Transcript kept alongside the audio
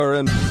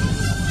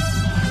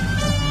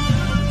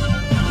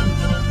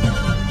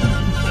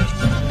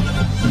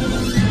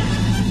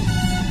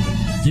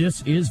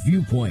This is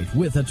Viewpoint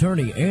with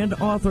attorney and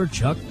author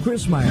Chuck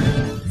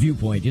Crismier.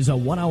 Viewpoint is a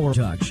one-hour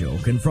talk show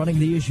confronting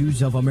the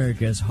issues of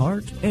America's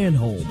heart and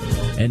home.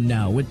 And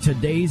now, with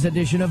today's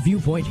edition of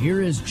Viewpoint,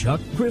 here is Chuck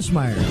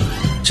Crismier.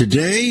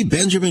 Today,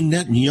 Benjamin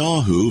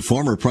Netanyahu,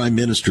 former prime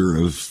minister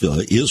of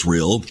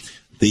Israel,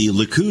 the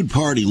Likud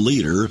party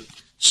leader,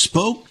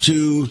 spoke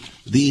to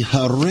the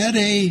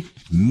Haredi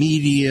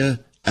media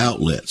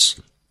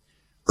outlets,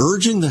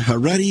 urging the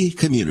Haredi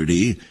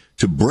community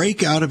to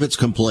break out of its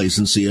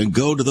complacency and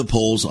go to the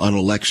polls on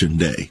Election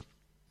Day.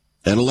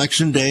 That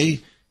Election Day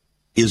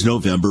is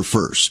November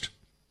 1st.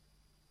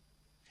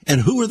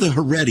 And who are the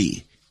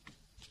Haredi?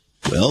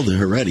 Well, the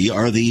Haredi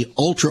are the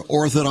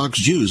ultra-Orthodox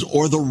Jews,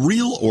 or the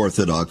real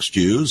Orthodox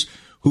Jews,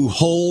 who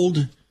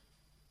hold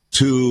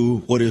to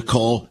what is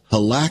called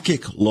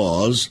halakhic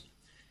laws,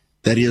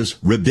 that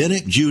is,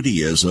 rabbinic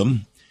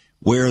Judaism,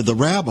 where the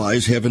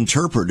rabbis have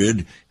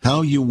interpreted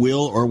how you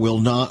will or will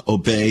not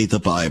obey the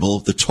Bible,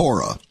 the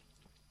Torah.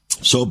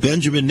 So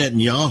Benjamin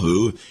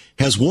Netanyahu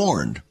has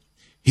warned.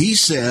 He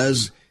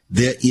says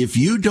that if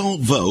you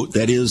don't vote,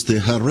 that is the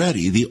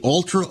Haredi, the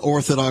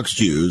ultra-Orthodox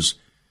Jews,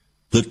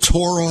 the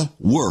Torah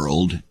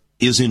world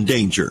is in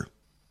danger.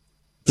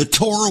 The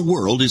Torah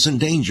world is in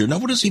danger. Now,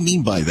 what does he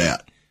mean by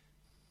that?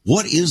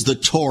 What is the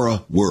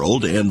Torah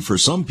world? And for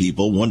some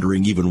people,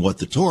 wondering even what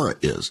the Torah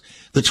is.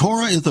 The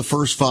Torah is the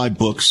first 5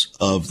 books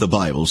of the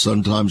Bible,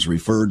 sometimes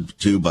referred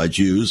to by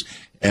Jews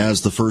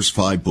as the first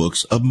 5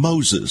 books of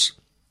Moses.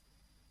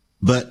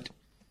 But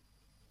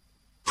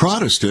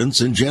Protestants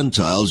and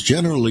Gentiles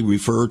generally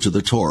refer to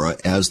the Torah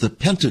as the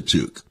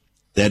Pentateuch,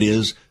 that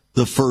is,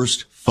 the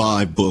first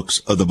 5 books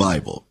of the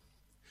Bible.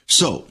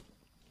 So,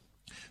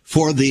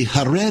 for the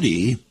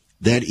Haredi,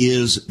 that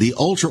is the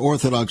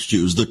ultra-Orthodox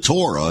Jews, the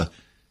Torah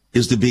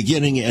is the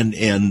beginning and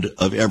end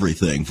of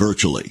everything,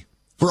 virtually,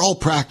 for all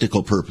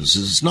practical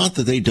purposes. It's not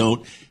that they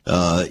don't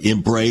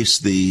embrace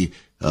the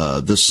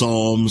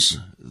Psalms,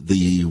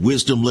 the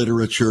wisdom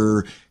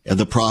literature, and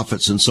the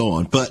prophets and so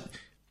on, but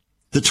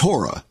the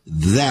Torah,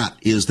 that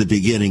is the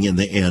beginning and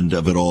the end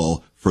of it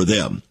all for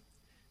them.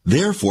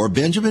 Therefore,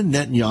 Benjamin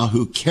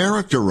Netanyahu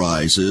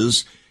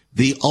characterizes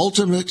the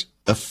ultimate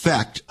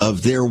effect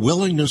of their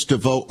willingness to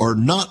vote or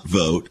not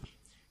vote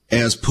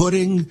as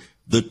putting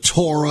the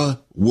Torah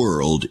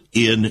world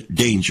in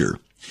danger.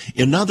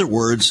 In other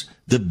words,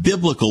 the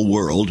biblical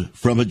world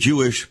from a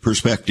Jewish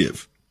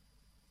perspective.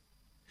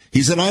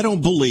 He said, I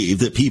don't believe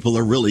that people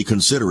are really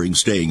considering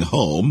staying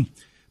home.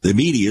 The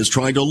media is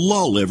trying to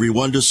lull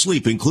everyone to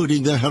sleep,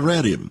 including the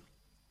Haredim,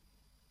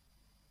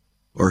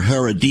 or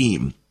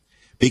Haredim,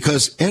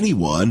 because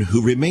anyone who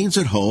remains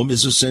at home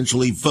is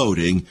essentially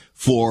voting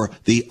for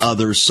the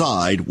other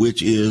side,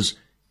 which is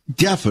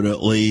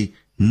definitely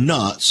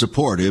not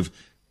supportive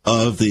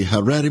of the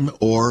Haredim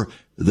or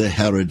the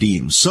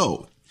Haredim.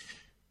 So,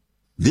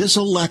 this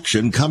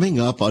election coming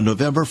up on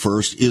November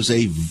 1st is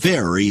a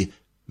very,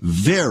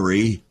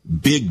 very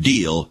big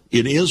deal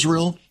in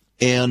Israel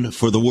and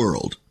for the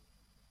world.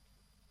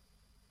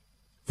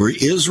 For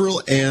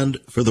Israel and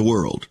for the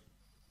world.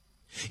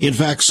 In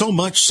fact, so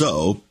much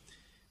so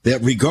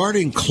that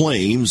regarding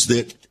claims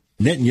that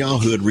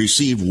Netanyahu had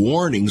received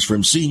warnings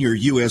from senior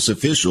U.S.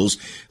 officials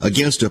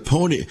against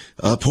appointing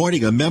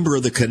a member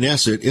of the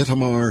Knesset,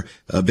 Itamar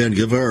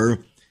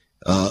Ben-Gvir,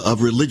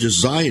 of religious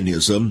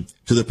Zionism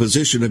to the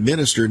position of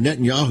minister,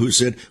 Netanyahu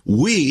said,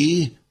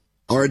 we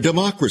are a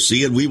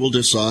democracy and we will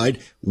decide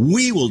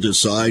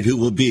who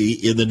will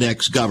be in the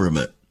next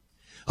government.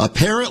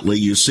 Apparently,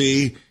 you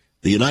see,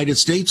 the United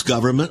States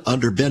government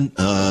under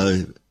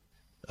Mr.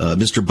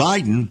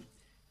 Biden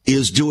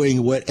is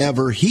doing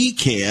whatever he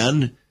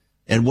can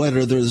and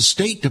whether the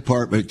State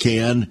Department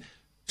can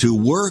to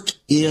work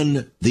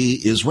in the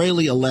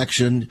Israeli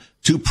election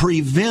to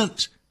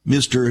prevent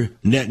Mr.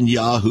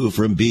 Netanyahu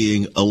from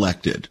being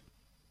elected.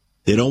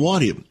 They don't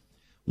want him.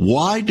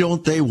 Why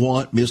don't they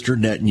want Mr.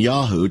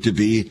 Netanyahu to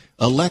be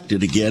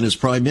elected again as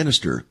prime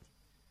minister?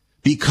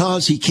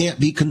 Because he can't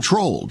be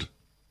controlled.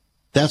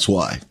 That's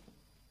why.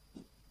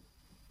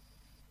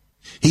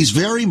 He's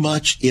very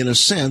much, in a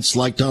sense,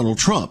 like Donald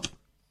Trump.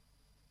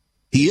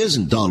 He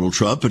isn't Donald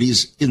Trump, but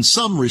he's in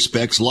some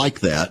respects like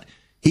that.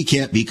 He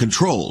can't be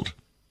controlled.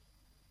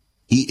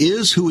 He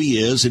is who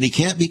he is, and he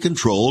can't be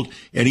controlled,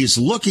 and he's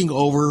looking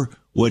over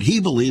what he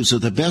believes are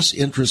the best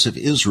interests of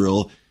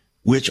Israel,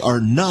 which are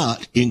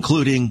not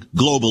including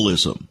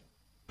globalism.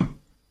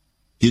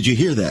 Did you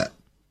hear that?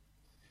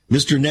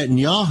 Mr.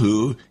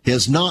 Netanyahu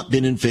has not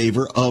been in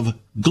favor of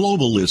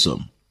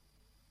globalism.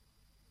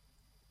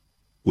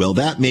 Well,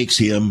 that makes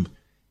him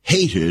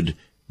hated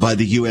by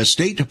the U.S.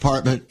 State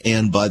Department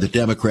and by the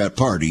Democrat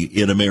Party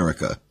in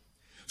America.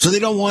 So they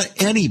don't want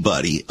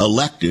anybody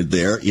elected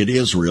there in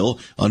Israel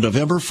on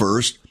November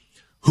 1st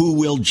who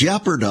will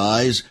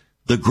jeopardize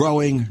the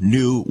growing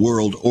new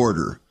world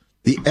order.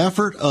 The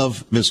effort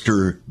of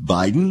Mr.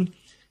 Biden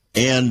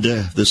and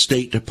the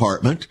State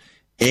Department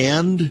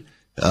and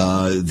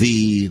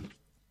the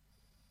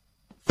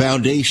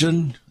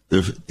Foundation,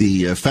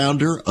 the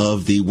founder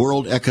of the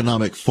World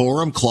Economic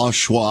Forum, Klaus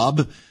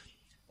Schwab,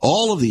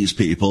 all of these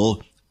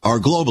people are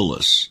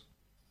globalists.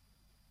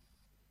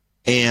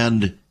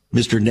 And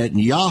Mr.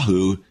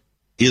 Netanyahu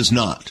is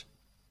not.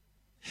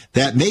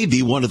 That may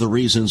be one of the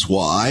reasons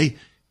why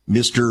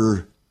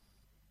Mr.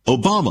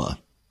 Obama,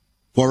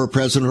 former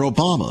President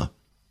Obama,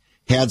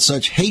 had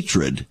such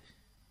hatred,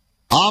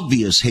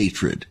 obvious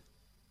hatred,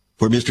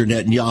 for Mr.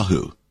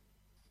 Netanyahu.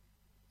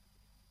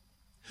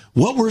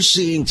 What we're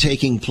seeing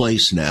taking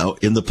place now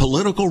in the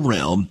political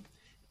realm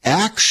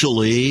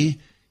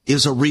actually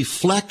is a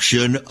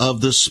reflection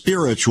of the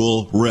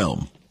spiritual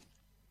realm.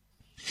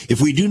 If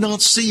we do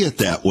not see it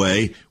that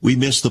way, we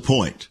miss the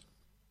point.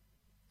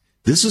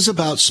 This is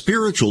about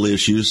spiritual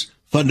issues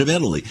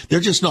fundamentally.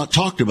 They're just not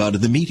talked about in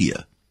the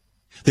media.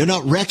 They're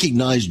not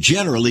recognized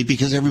generally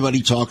because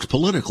everybody talks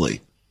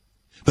politically.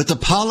 But the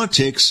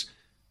politics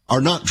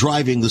are not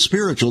driving the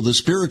spiritual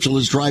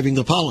is driving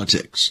the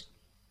politics.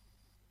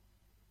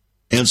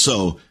 And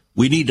so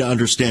we need to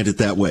understand it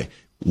that way.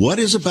 What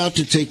is about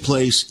to take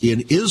place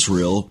in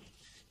Israel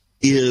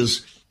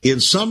is, in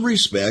some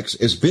respects,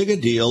 as big a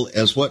deal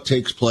as what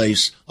takes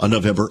place on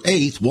November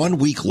 8th, 1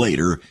 week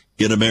later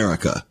in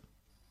America.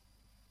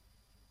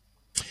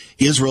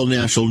 Israel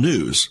National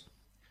News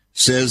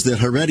says that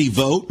Haredi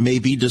vote may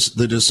be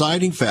the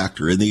deciding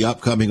factor in the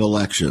upcoming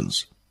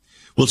elections.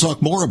 We'll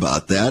talk more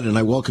about that, and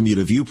I welcome you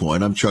to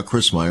Viewpoint. I'm Chuck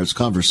Crismier's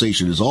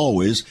conversation, as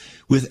always,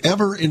 with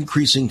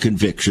ever-increasing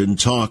conviction,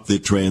 talk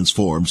that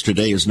transforms.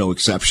 Today is no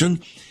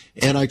exception,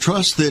 and I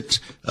trust that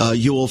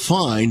you will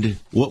find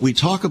what we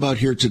talk about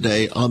here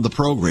today on the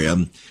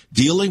program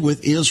dealing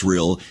with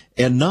Israel,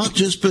 and not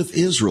just with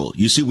Israel.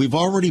 You see, we've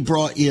already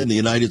brought in the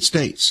United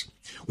States.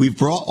 We've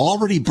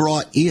already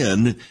brought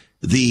in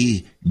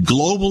the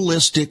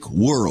globalistic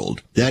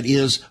world, that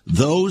is,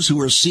 those who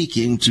are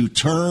seeking to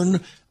turn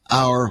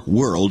our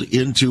world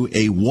into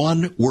a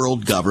one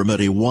world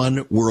government, a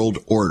one world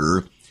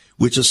order,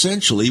 which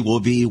essentially will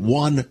be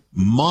one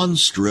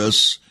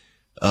monstrous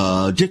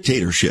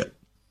dictatorship.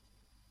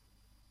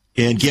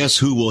 And guess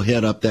who will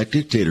head up that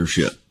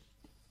dictatorship?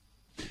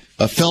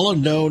 A fellow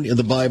known in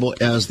the Bible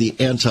as the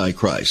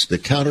Antichrist, the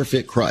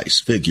counterfeit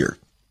Christ figure.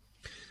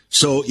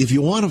 So if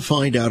you want to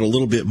find out a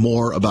little bit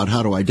more about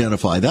how to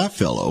identify that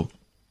fellow,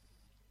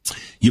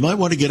 you might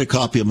want to get a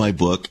copy of my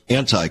book,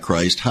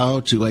 Antichrist, How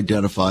to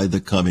Identify the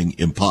Coming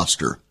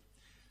Imposter.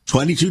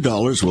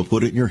 $22, we'll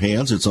put it in your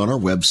hands. It's on our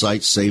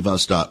website,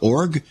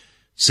 saveus.org,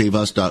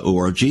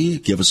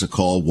 saveus.org. Give us a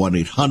call,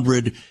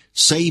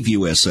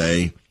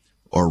 1-800-SAVE-USA,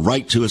 or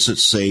write to us at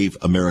Save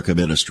America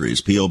Ministries,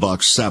 P.O.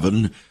 Box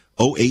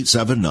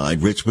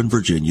 70879, Richmond,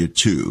 Virginia,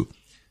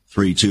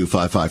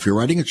 23255. If you're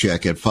writing a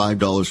check at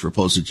 $5 for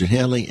postage and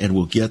handling, and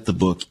we'll get the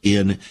book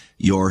in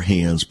your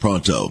hands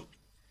pronto.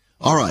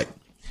 All right.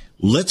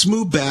 Let's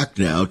move back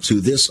now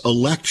to this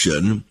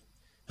election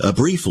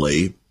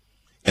briefly,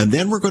 and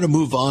then we're going to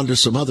move on to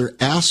some other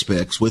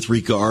aspects with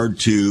regard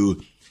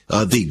to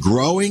the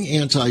growing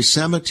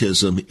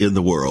anti-Semitism in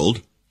the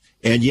world,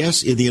 and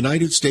yes, in the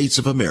United States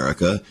of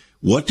America.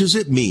 What does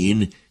it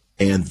mean?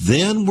 And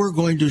then we're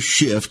going to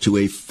shift to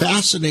a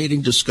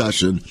fascinating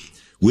discussion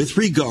with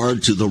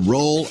regard to the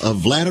role of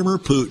Vladimir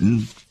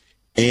Putin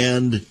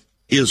and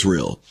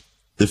Israel,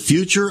 the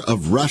future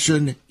of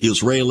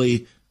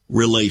Russian-Israeli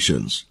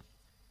relations.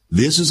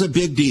 This is a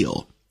big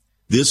deal.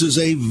 This is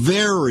a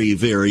very,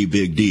 very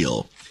big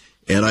deal.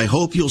 And I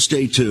hope you'll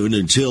stay tuned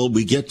until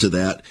we get to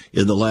that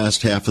in the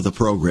last half of the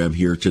program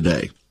here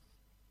today.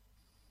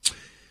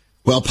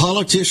 While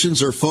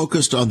politicians are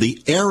focused on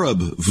the Arab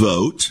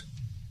vote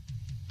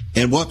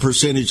and what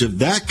percentage of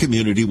that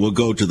community will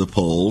go to the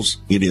polls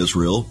in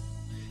Israel,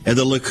 and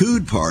the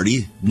Likud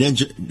party,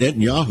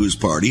 Netanyahu's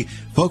party,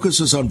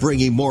 focuses on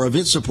bringing more of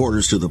its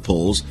supporters to the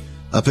polls,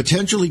 a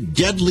potentially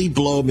deadly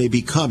blow may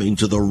be coming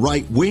to the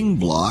right-wing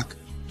bloc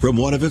from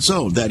one of its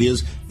own. That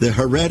is, the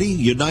Haredi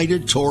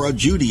United Torah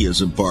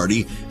Judaism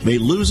Party may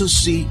lose a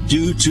seat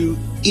due to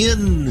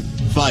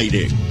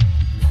infighting.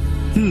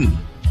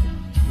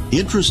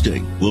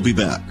 Interesting. We'll be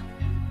back.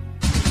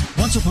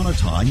 Once upon a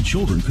time,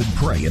 children could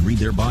pray and read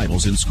their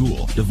Bibles in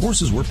school.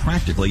 Divorces were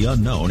practically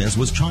unknown, as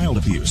was child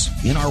abuse.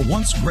 In our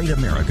once great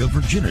America,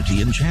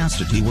 virginity and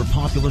chastity were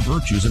popular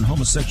virtues and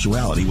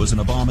homosexuality was an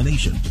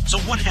abomination. So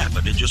what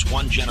happened in just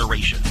one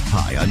generation?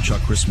 Hi, I'm Chuck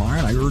Crismier,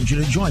 and I urge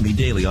you to join me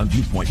daily on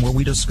Viewpoint, where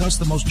we discuss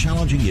the most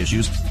challenging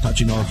issues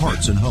touching our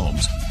hearts and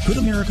homes. Could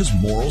America's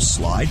moral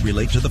slide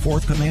relate to the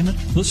fourth commandment?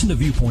 Listen to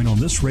Viewpoint on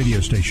this radio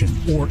station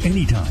or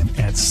anytime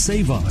at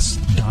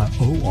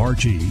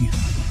saveus.org.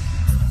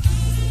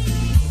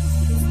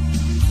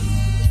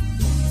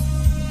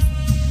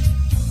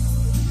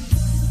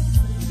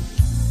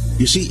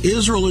 You see,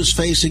 Israel is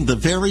facing the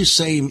very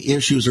same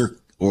issues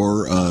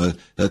or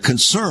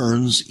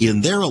concerns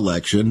in their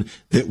election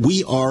that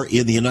we are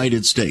in the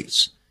United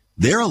States.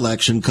 Their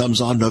election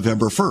comes on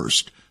November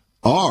 1st.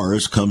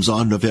 Ours comes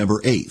on November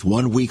 8th,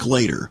 1 week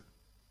later.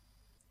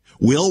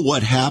 Will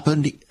what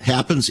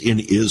happens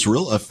in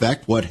Israel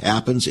affect what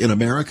happens in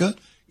America?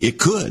 It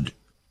could.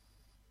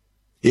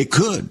 It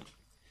could.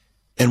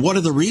 And one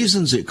of the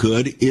reasons it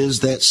could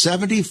is that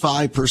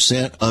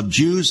 75% of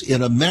Jews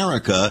in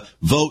America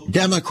vote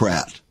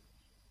Democrat.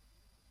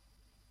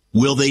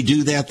 Will they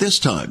do that this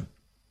time?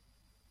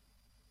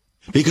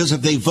 Because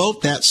if they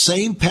vote that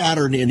same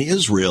pattern in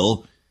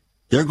Israel,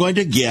 they're going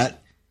to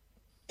get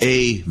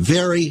a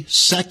very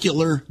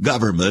secular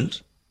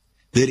government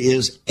that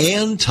is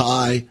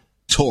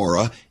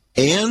anti-Torah,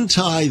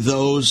 anti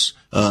the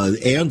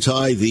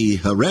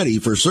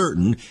Haredi for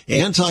certain,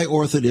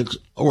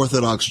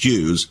 anti-Orthodox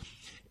Jews,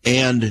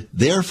 and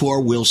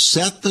therefore will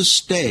set the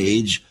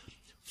stage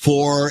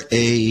for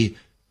a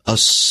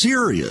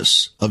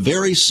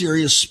very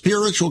serious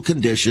spiritual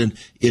condition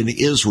in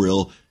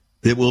Israel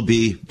that will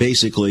be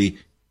basically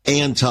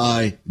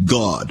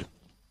anti-God.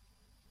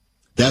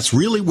 That's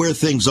really where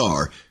things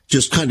are,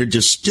 just kind of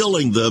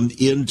distilling them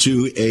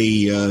into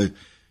a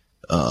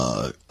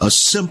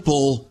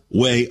simple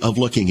way of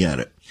looking at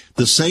it.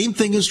 The same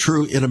thing is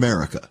true in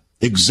America.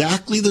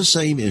 Exactly the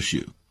same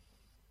issue.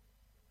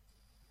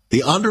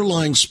 The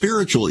underlying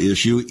spiritual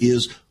issue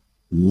is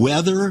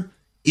whether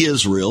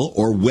Israel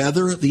or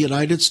whether the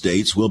United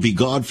States will be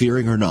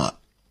God-fearing or not.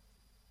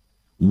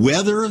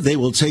 Whether they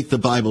will take the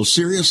Bible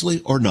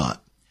seriously or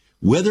not.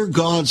 Whether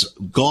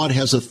God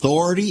has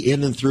authority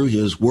in and through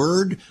his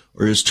word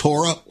or his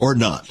Torah or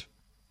not.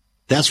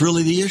 That's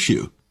really the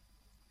issue.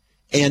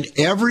 And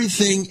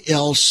everything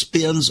else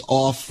spins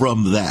off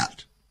from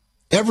that.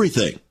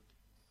 Everything.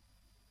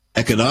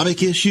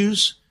 Economic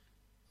issues,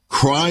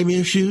 crime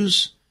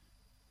issues,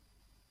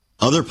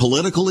 other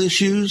political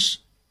issues,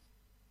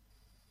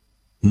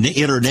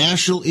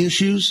 international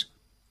issues,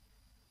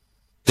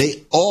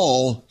 they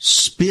all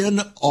spin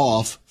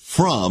off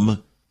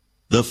from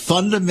the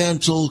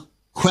fundamental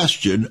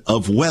question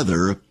of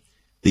whether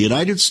the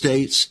United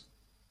States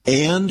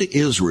and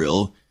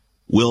Israel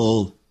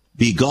will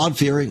be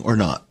God-fearing or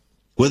not,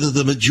 whether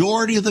the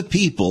majority of the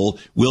people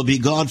will be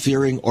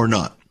God-fearing or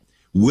not,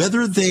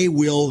 whether they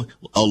will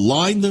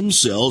align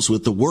themselves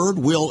with the word,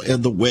 will,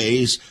 and the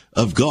ways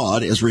of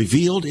God as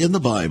revealed in the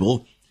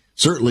Bible,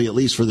 certainly at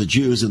least for the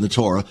Jews in the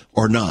Torah,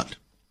 or not.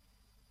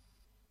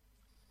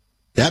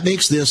 That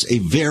makes this a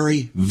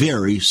very,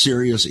 very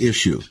serious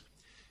issue.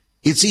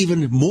 It's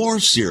even more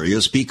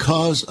serious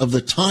because of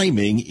the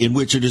timing in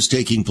which it is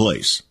taking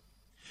place.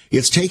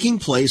 It's taking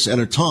place at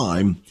a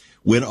time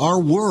when our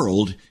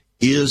world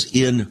is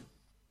in,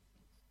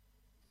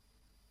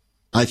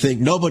 I think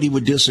nobody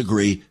would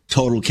disagree,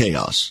 total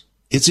chaos.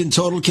 It's in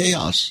total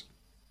chaos.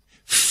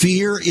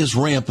 Fear is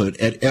rampant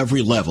at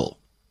every level.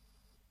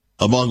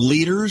 Among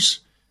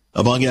leaders,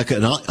 among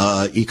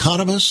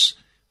economists,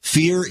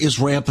 fear is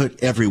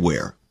rampant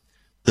everywhere.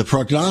 The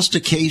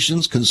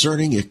prognostications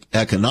concerning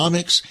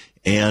economics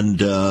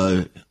and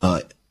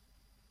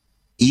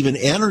even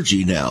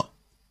energy now,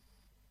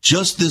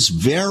 just this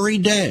very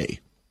day,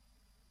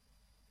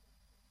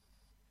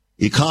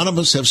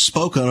 economists have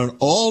spoken on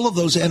all of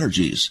those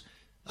energies.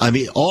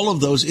 All of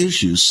those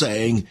issues,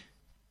 saying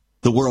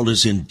the world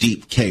is in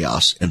deep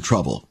chaos and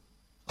trouble.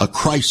 A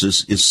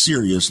crisis is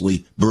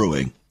seriously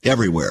brewing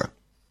everywhere.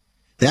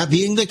 That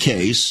being the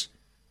case,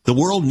 the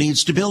world needs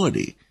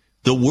stability.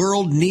 The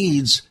world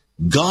needs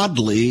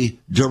godly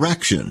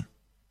direction.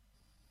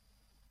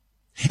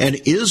 And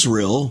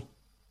Israel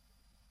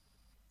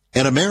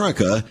and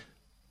America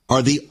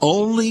are the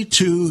only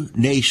two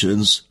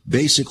nations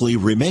basically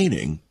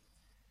remaining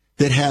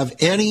that have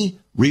any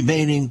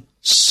remaining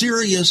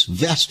serious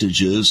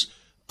vestiges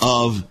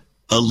of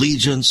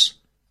allegiance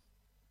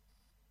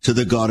to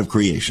the God of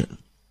creation.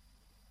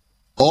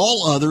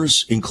 All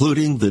others,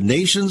 including the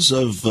nations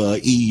of the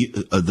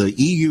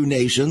EU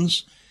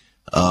nations,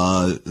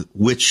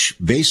 which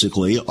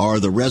basically are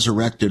the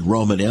resurrected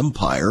Roman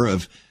Empire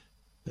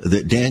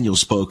that Daniel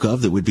spoke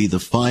of, that would be the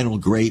final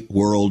great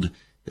world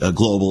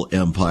global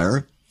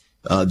empire,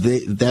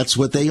 that's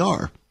what they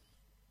are.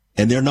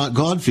 And they're not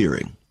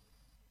God-fearing.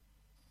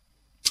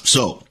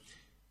 So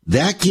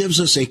that gives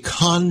us a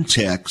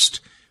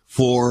context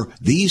for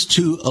these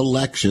two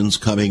elections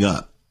coming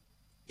up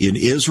in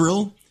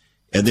Israel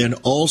and then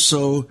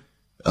also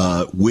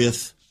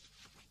with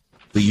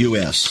the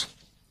U.S.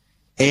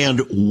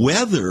 And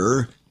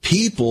whether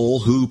people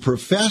who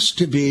profess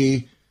to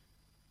be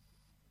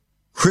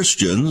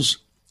Christians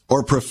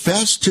or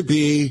profess to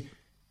be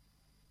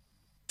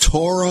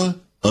Torah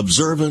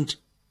observant,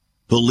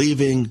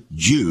 believing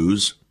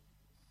Jews,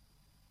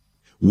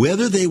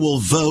 whether they will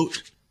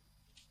vote,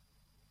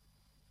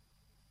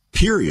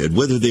 period,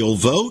 whether they will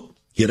vote,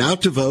 get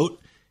out to vote,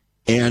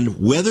 and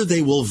whether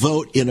they will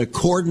vote in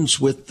accordance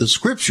with the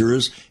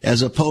scriptures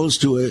as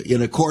opposed to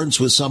in accordance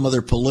with some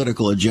other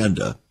political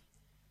agenda,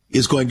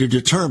 is going to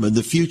determine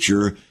the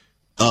future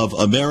of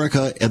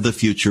America and the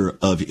future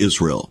of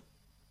Israel,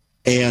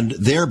 and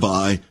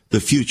thereby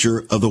the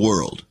future of the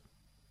world.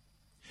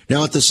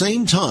 Now, at the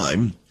same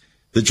time,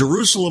 the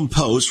Jerusalem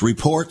Post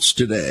reports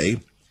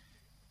today,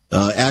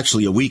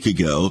 actually a week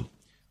ago,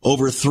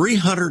 over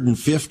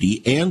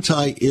 350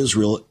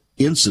 anti-Israel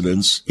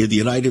incidents in the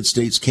United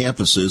States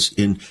campuses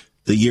in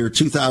the year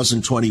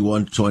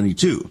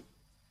 2021-22.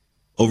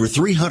 over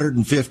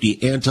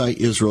 350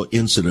 anti-Israel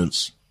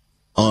incidents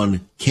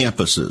on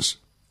campuses.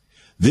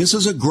 This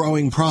is a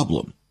growing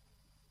problem.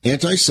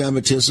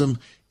 Anti-Semitism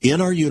in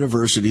our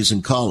universities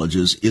and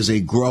colleges is a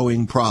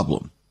growing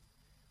problem.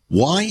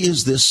 Why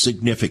is this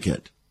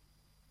significant?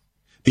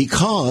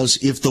 Because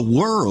if the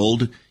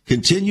world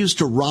continues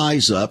to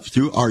rise up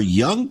through our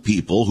young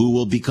people who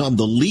will become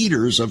the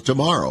leaders of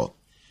tomorrow,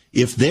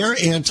 if they're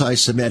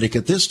anti-Semitic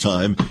at this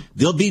time,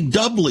 they'll be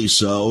doubly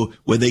so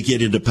when they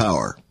get into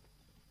power.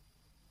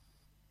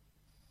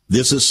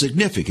 This is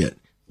significant.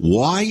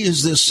 Why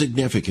is this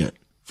significant?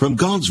 From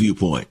God's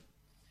viewpoint.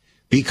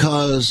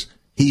 Because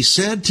he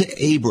said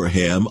to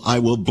Abraham, I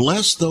will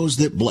bless those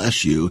that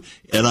bless you,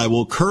 and I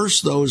will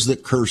curse those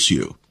that curse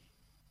you.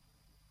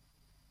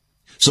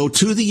 So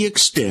to the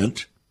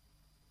extent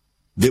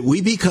that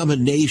we become a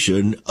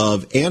nation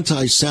of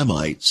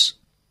anti-Semites,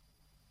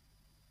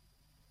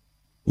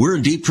 we're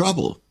in deep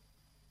trouble.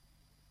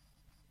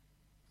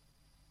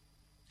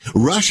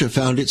 Russia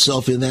found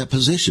itself in that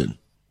position.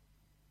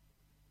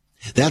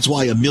 That's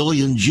why 1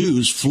 million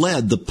Jews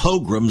fled the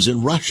pogroms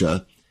in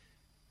Russia.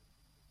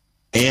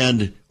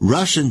 And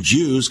Russian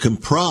Jews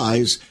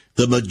comprise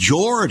the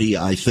majority,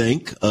 I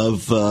think,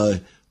 of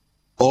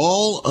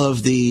all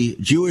of the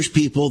Jewish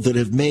people that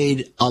have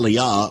made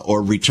Aliyah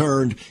or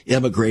returned,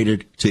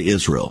 emigrated to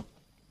Israel.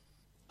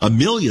 1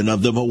 million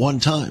of them at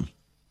one time.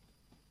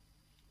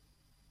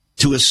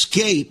 To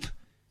escape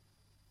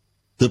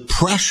the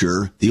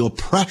pressure, the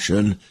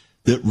oppression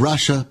that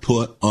Russia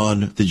put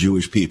on the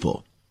Jewish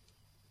people.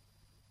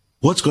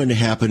 What's going to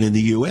happen in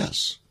the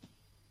U.S.?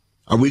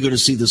 Are we going to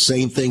see the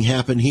same thing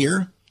happen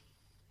here?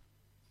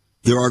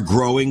 There are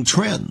growing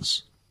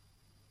trends.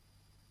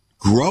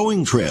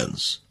 Growing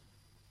trends.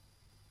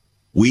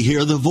 We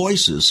hear the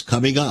voices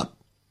coming up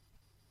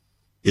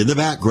in the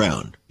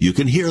background. You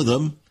can hear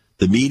them.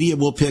 The media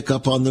will pick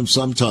up on them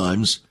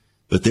sometimes,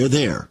 but they're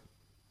there.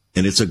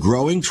 And it's a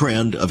growing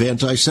trend of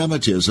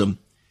anti-Semitism,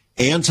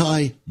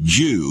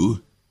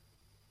 anti-Jew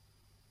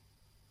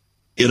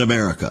in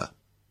America.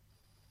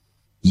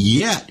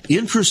 Yet,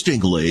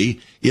 interestingly,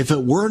 if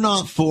it were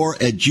not for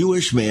a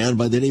Jewish man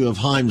by the name of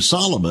Haim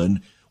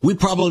Solomon, we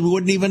probably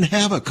wouldn't even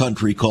have a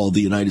country called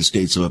the United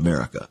States of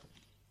America.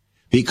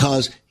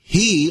 Because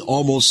he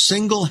almost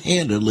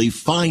single-handedly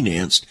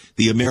financed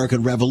the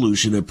American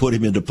Revolution and put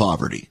him into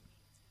poverty.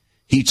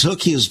 He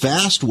took his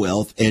vast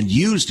wealth and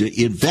used it,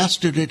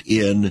 invested it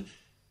in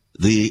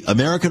the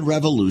American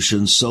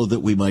Revolution so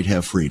that we might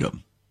have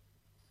freedom.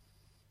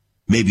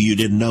 Maybe you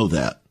didn't know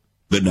that,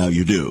 but now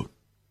you do.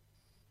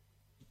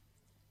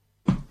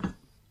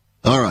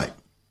 All right.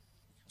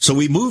 So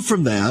we move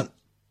from that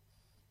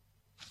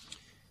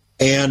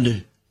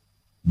and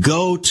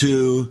go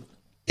to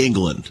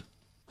England.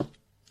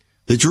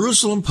 The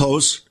Jerusalem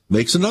Post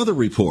makes another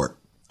report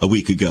a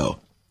week ago.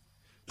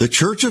 The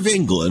Church of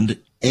England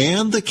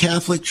and the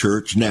Catholic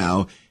Church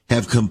now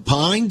have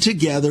combined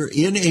together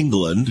in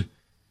England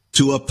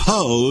to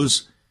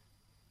oppose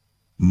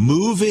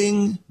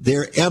moving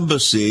their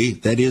embassy,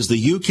 that is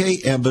the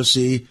UK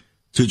embassy,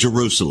 to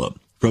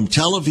Jerusalem, from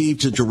Tel Aviv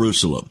to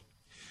Jerusalem.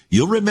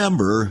 You'll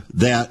remember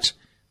that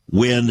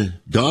when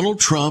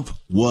Donald Trump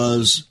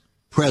was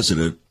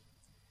president,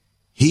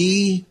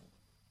 he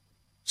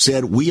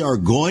said, we are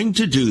going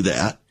to do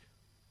that.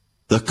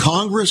 The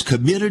Congress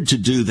committed to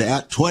do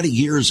that 20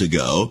 years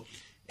ago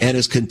and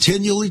is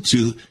continually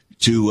to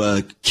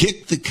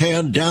kick the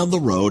can down the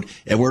road,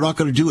 and we're not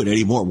going to do it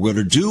anymore. We're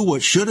going to do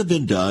what should have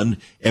been done,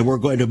 and we're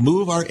going to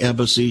move our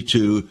embassy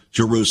to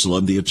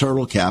Jerusalem, the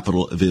eternal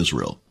capital of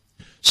Israel.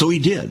 So he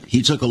did.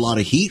 He took a lot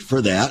of heat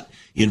for that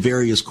in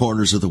various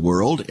corners of the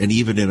world and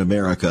even in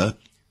America,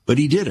 but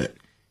he did it.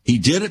 He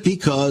did it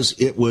because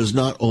it was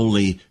not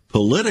only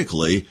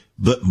politically,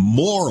 but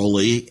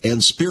morally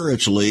and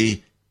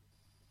spiritually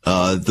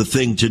the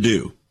thing to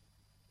do.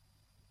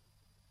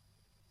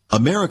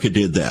 America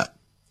did that.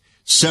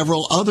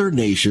 Several other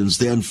nations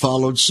then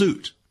followed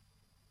suit.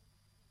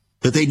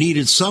 But they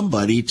needed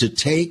somebody to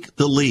take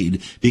the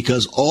lead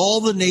because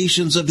all the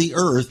nations of the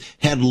earth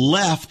had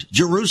left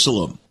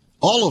Jerusalem.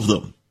 All of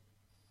them.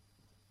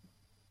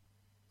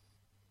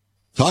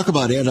 Talk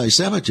about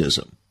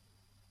anti-Semitism.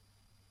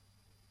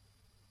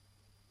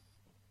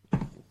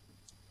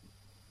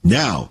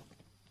 Now,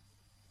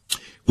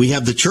 we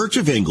have the Church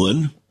of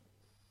England,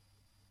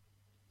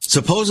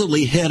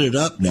 supposedly headed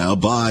up now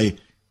by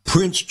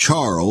Prince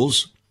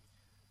Charles,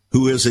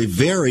 who is a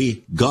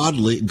very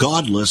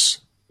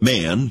godless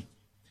man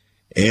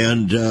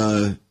and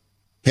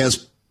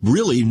has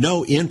really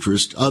no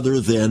interest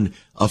other than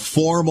a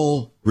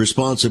formal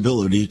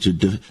responsibility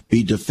to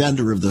be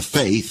defender of the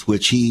faith,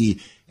 which he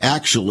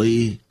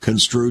actually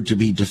construed to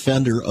be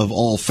defender of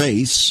all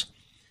faiths,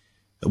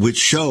 which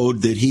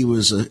showed that he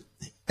was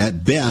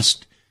at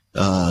best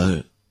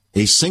a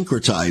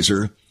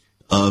syncretizer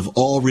of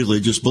all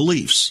religious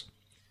beliefs.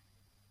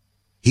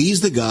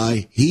 He's the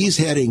guy, he's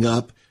heading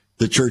up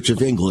the Church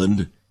of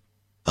England,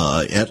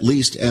 at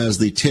least as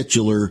the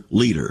titular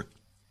leader.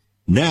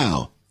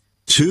 Now,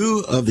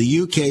 two of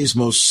the UK's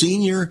most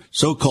senior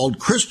so-called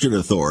Christian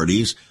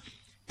authorities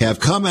have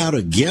come out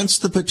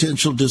against the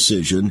potential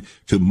decision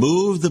to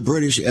move the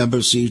British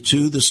embassy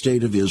to the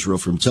State of Israel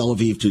from Tel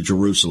Aviv to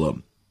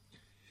Jerusalem.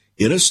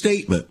 In a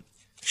statement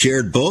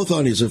shared both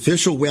on his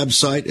official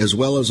website as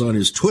well as on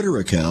his Twitter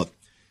account,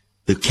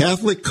 the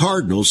Catholic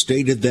cardinal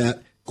stated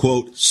that,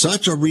 quote,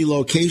 such a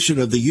relocation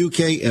of the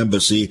UK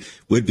embassy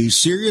would be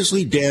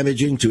seriously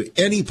damaging to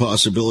any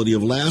possibility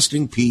of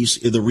lasting peace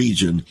in the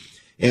region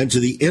and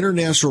to the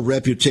international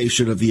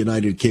reputation of the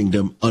United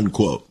Kingdom,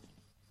 unquote.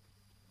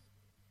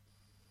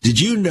 Did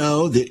you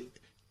know that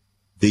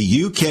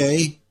the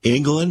UK,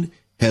 England,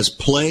 has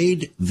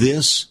played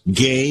this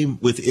game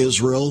with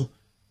Israel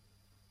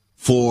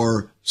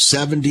for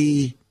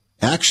 70,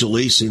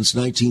 actually since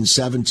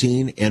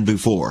 1917 and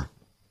before?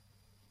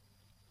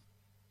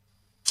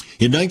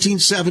 In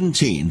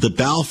 1917, the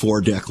Balfour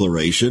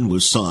Declaration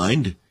was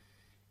signed,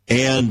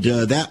 and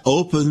that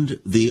opened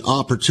the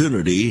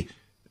opportunity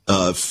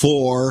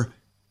for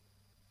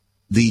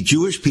the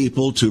Jewish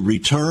people to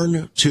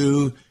return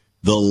to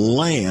the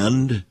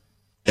land,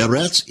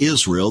 Eretz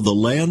Israel, the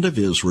land of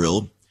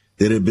Israel,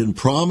 that had been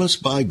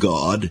promised by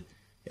God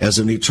as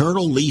an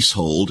eternal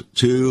leasehold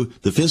to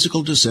the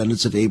physical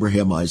descendants of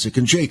Abraham, Isaac,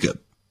 and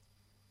Jacob.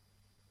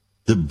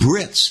 The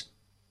Brits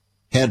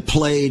had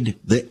played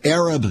the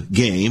Arab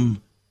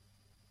game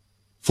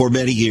for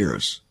many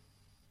years.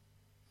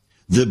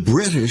 The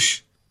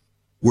British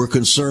were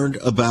concerned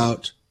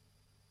about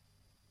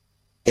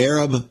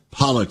Arab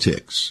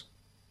politics,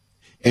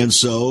 and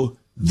so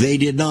they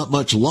did not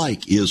much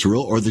like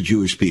Israel or the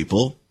Jewish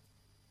people,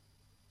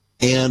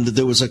 and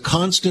there was a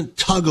constant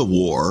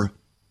tug-of-war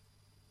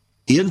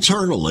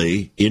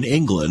internally in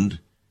England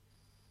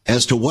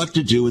as to what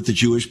to do with the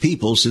Jewish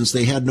people since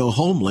they had no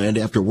homeland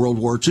after World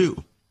War II.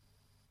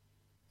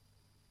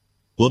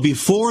 Well,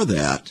 before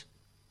that,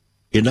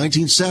 in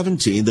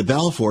 1917, the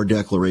Balfour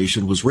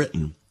Declaration was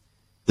written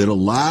that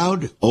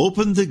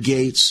opened the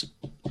gates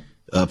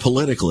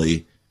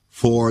politically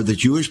for the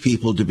Jewish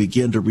people to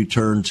begin to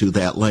return to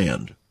that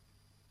land.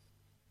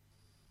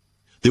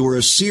 There were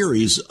a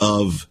series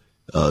of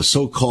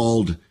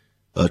so-called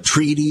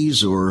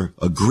treaties or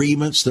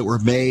agreements that were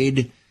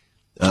made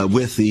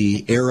with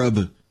the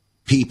Arab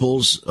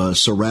peoples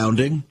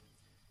surrounding,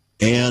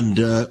 and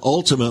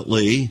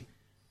ultimately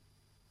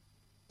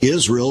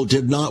Israel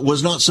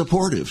was not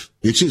supportive.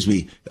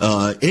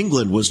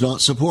 England was not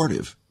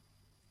supportive.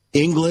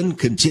 England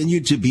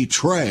continued to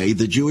betray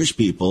the Jewish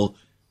people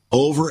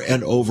over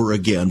and over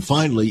again.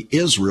 Finally,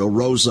 Israel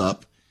rose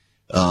up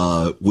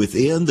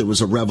within. There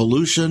was a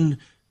revolution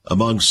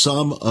among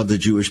some of the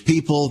Jewish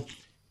people,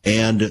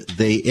 and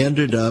they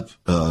ended up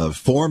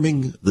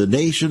forming the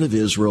nation of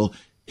Israel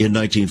in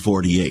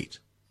 1948,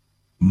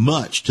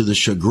 much to the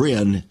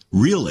chagrin,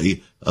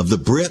 really, of the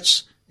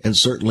Brits and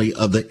certainly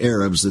of the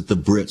Arabs that the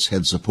Brits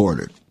had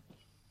supported.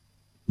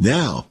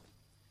 Now,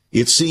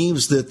 it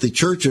seems that the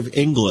Church of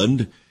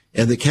England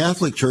and the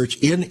Catholic Church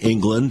in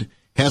England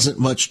hasn't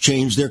much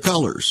changed their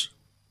colors.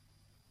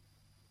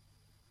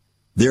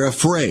 They're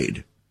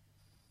afraid.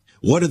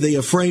 What are they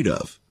afraid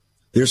of?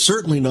 They're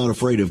certainly not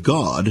afraid of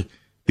God,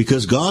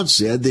 because God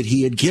said that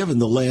he had given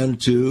the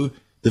land to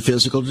the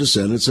physical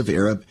descendants of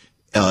Abraham,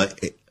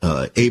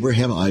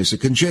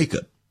 Isaac, and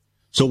Jacob.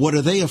 So what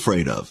are they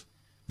afraid of?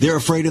 They're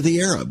afraid of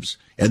the Arabs,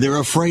 and they're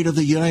afraid of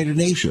the United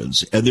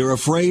Nations, and they're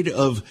afraid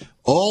of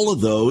all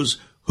of those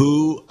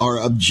who are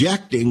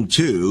objecting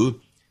to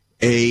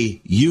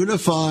a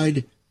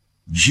unified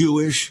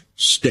Jewish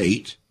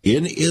state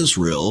in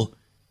Israel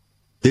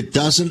that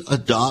doesn't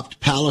adopt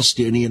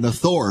Palestinian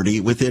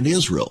authority within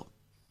Israel.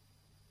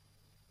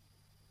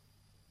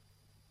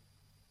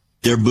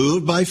 They're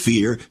moved by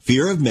fear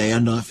of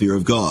man, not fear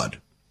of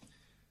God.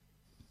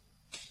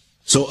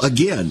 So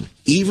again,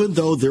 even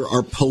though there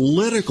are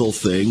political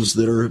things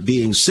that are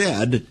being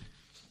said,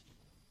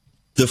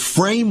 the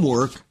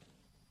framework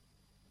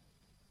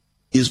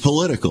is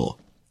political.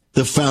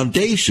 The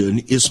foundation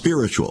is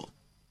spiritual.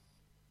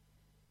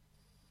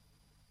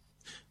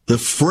 The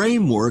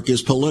framework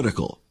is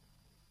political,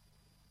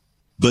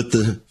 but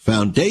the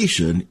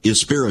foundation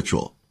is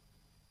spiritual.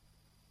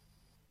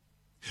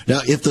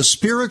 Now, if the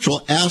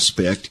spiritual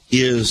aspect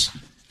is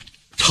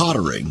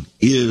tottering,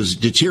 is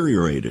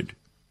deteriorated,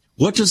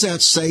 what does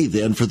that say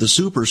then for the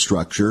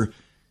superstructure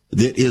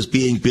that is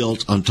being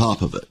built on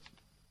top of it?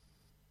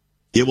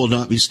 It will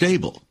not be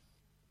stable.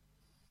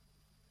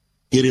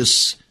 It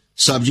is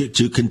subject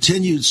to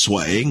continued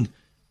swaying,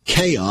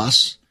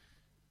 chaos,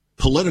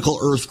 political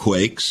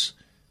earthquakes,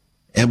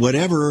 and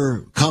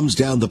whatever comes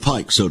down the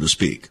pike, so to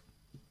speak.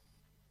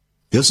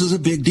 This is a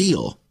big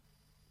deal.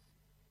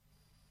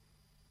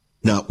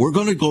 Now, we're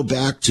going to go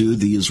back to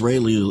the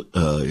Israeli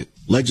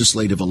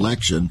legislative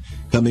election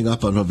coming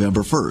up on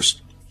November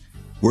 1st.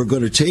 We're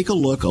going to take a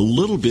look a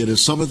little bit at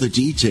some of the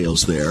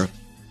details there,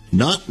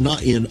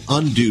 not in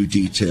undue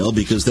detail,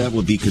 because that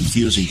would be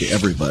confusing to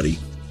everybody.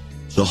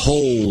 The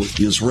whole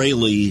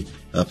Israeli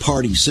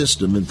party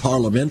system and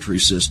parliamentary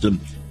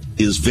system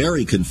is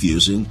very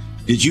confusing.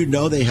 Did you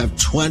know they have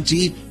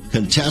 20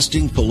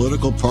 contesting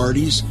political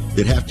parties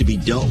that have to be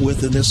dealt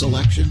with in this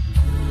election?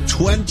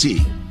 20.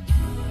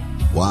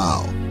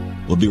 Wow.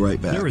 We'll be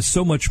right back. There is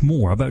so much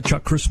more about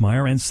Chuck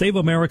Crismier and Save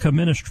America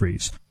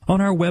Ministries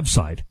on our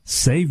website,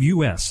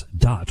 saveus.org.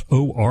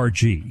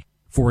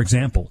 For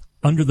example,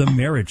 under the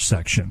marriage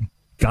section,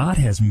 God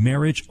has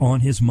marriage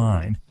on his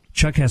mind.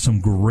 Chuck has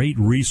some great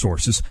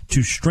resources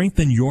to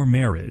strengthen your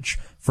marriage.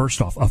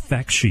 First off, a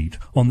fact sheet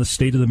on the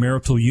state of the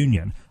marital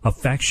union, a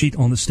fact sheet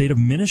on the state of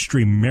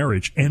ministry,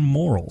 marriage, and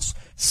morals.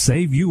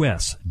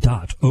 SaveUS.org.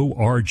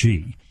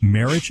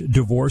 Marriage,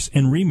 divorce,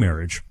 and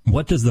remarriage.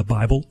 What does the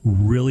Bible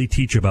really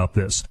teach about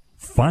this?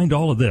 Find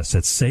all of this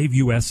at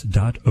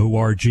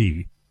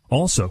SaveUS.org.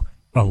 Also,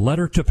 a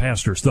letter to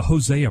pastors, the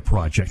Hosea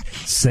Project,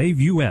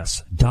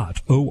 SaveUS.org,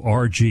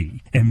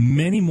 and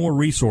many more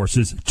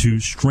resources to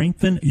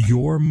strengthen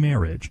your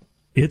marriage.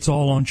 It's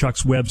all on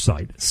Chuck's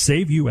website,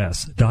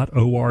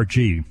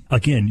 SaveUS.org.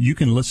 Again, you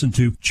can listen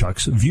to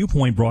Chuck's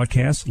Viewpoint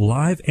broadcasts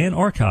live and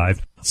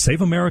archived.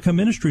 Save America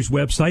Ministries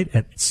website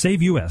at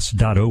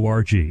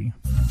SaveUS.org.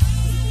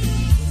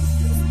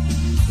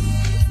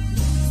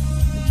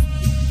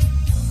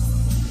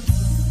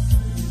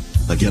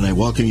 Again, I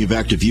welcome you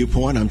back to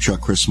Viewpoint. I'm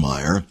Chuck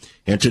Crismier,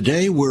 and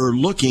today we're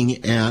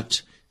looking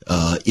at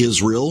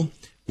Israel.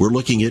 We're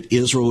looking at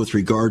Israel with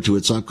regard to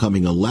its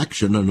upcoming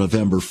election on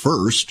November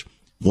 1st,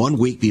 1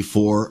 week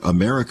before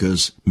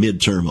America's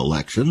midterm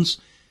elections.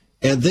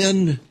 And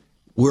then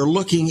we're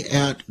looking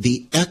at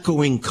the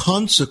echoing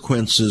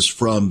consequences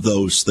from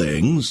those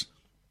things.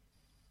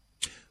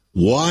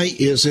 Why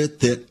is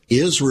it that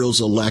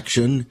Israel's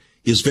election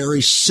is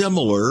very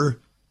similar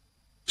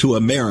to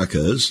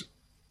America's?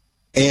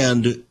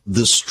 And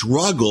the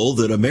struggle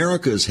that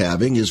America is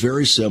having is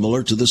very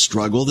similar to the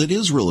struggle that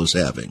Israel is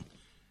having.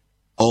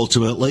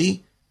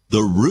 Ultimately,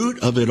 the root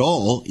of it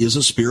all is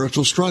a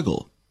spiritual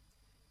struggle.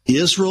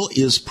 Israel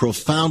is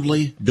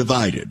profoundly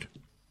divided.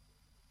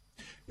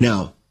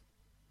 Now,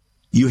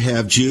 you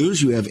have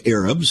Jews, you have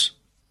Arabs,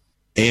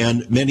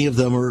 and many of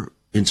them are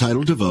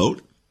entitled to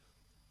vote.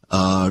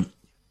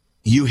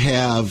 You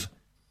have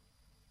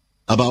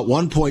about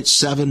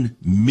 1.7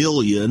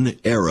 million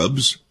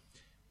Arabs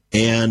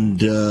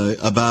and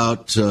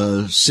about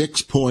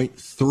 7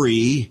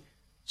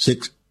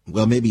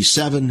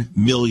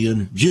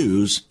 million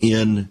Jews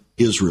in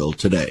Israel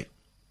today.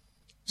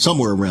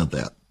 Somewhere around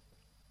that.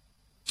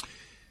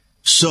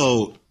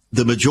 So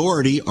the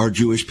majority are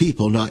Jewish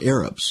people, not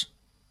Arabs.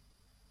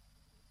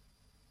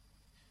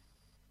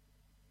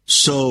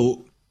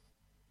 So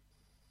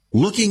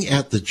looking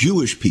at the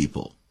Jewish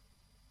people,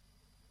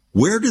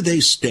 where do they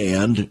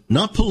stand,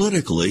 not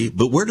politically,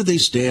 but where do they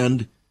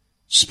stand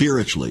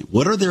spiritually?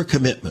 What are their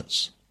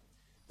commitments?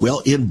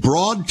 Well, in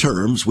broad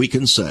terms, we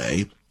can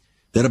say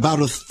that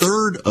about a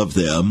third of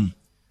them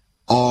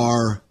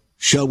are,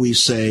 shall we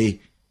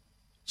say,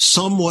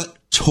 somewhat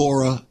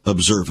Torah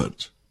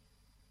observant.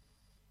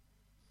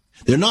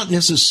 They're not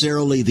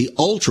necessarily the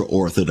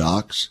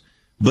ultra-Orthodox,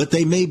 but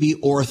they may be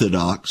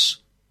Orthodox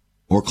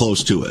or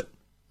close to it.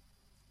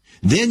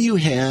 Then you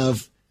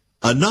have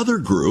another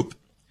group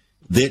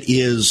that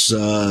is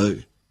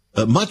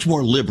much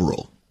more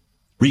liberal.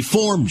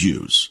 Reform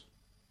Jews.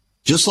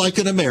 Just like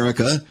in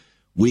America,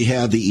 we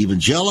have the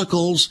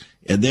evangelicals,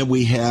 and then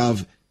we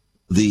have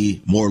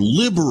the more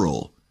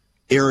liberal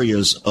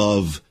areas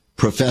of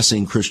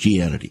professing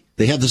Christianity.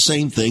 They have the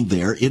same thing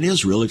there in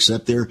Israel,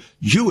 except they're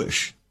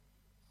Jewish.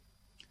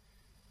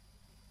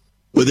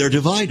 But they're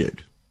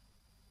divided.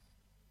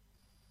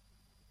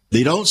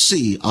 They don't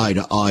see eye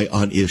to eye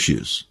on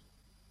issues.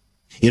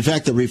 In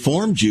fact, the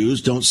Reformed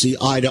Jews don't see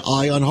eye to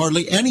eye on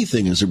hardly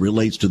anything as it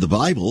relates to the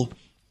Bible.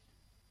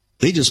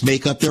 They just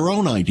make up their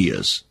own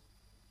ideas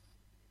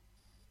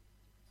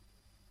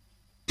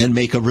and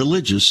make a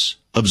religious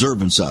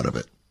observance out of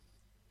it.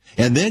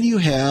 And then you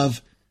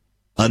have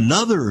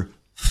another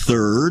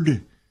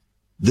third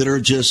that are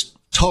just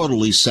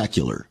totally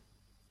secular.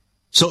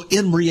 So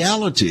in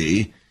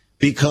reality,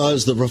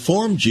 because the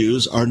Reformed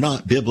Jews are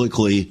not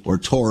biblically or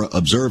Torah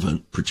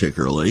observant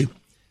particularly,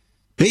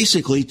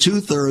 basically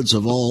 2/3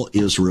 of all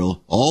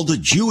Israel, all the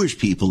Jewish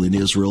people in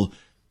Israel,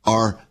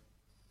 are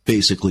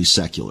basically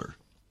secular.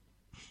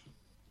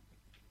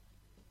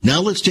 Now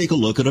let's take a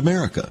look at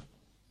America.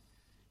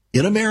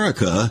 In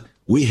America,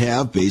 we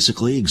have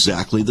basically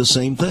exactly the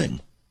same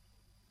thing.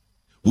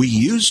 We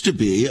used to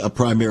be a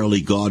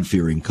primarily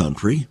God-fearing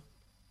country.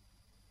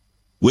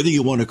 Whether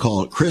you want to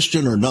call it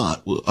Christian or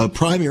not, a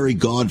primary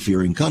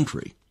God-fearing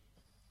country.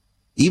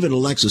 Even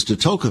Alexis de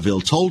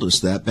Tocqueville told us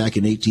that back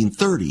in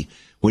 1830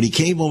 when he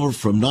came over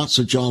from not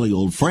so jolly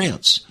old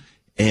France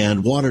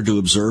and wanted to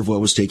observe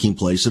what was taking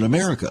place in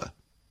America.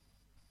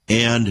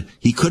 And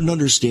he couldn't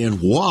understand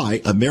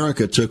why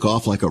America took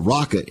off like a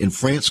rocket and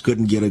France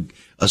couldn't get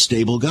a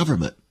stable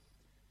government.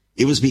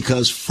 It was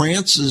because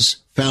France's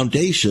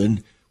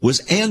foundation was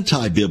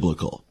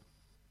anti-biblical.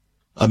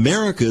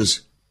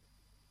 America's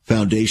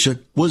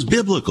foundation was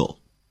biblical.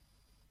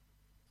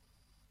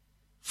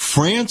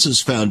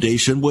 France's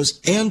foundation was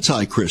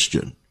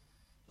anti-Christian.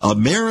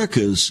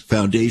 America's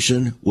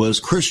foundation was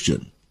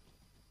Christian.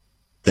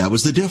 That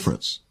was the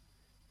difference.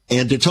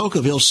 And de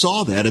Tocqueville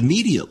saw that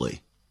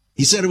immediately.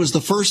 He said it was the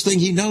first thing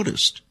he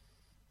noticed.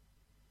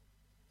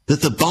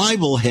 that the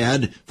Bible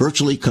had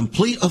virtually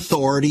complete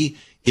authority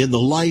in the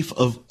life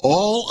of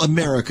all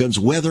Americans,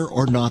 whether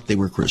or not they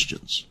were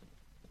Christians.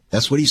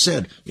 That's what he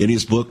said in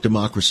his book,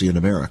 Democracy in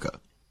America.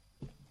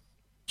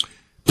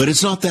 But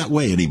it's not that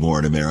way anymore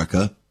in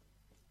America.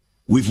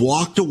 We've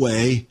walked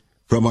away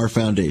from our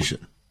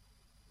foundation.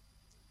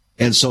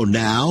 And so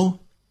now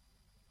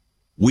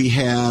we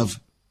have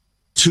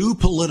two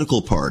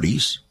political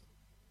parties,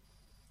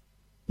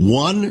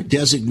 one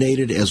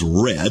designated as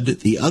red,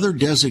 the other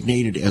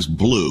designated as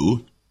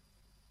blue.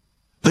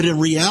 But in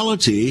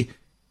reality,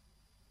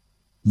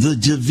 the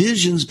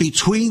divisions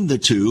between the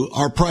two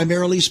are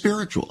primarily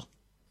spiritual.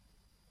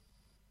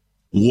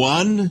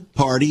 One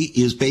party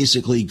is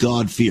basically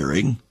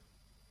God-fearing,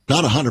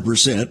 not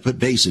 100%, but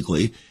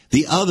basically.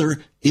 The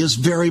other is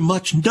very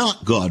much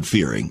not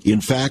God-fearing,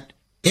 in fact,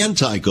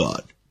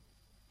 anti-God.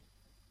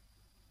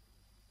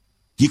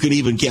 You can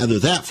even gather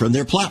that from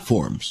their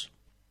platforms.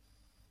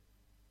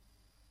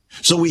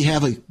 So we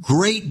have a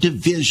great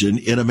division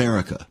in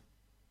America.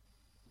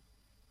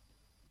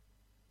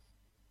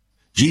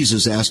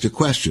 Jesus asked a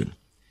question.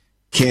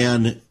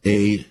 Can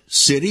a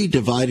city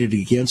divided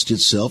against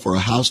itself or a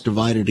house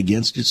divided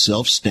against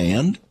itself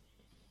stand?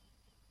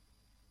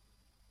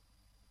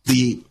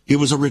 It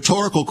was a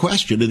rhetorical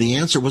question, and the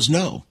answer was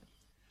no.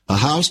 A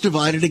house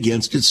divided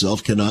against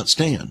itself cannot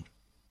stand.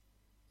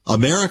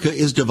 America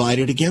is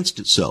divided against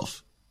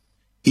itself.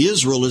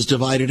 Israel is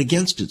divided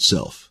against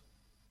itself.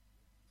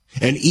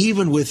 And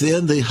even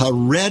within the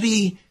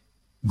Haredi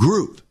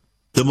group,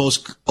 the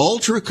most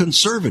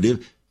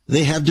ultra-conservative,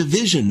 they have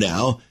division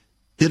now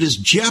that is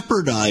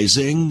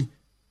jeopardizing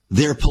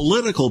their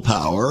political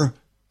power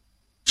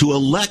to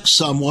elect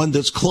someone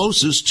that's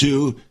closest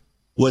to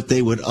what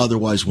they would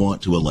otherwise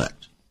want to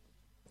elect.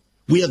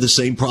 We have the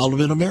same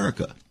problem in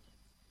America.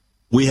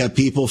 We have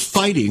people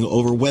fighting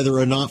over whether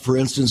or not, for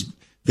instance,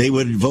 they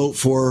would vote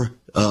for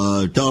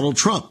Donald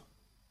Trump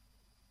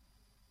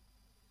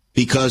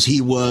because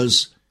he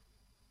was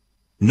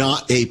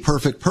not a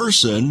perfect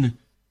person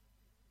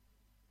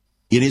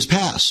in his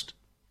past.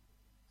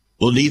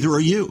 Well, neither are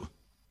you.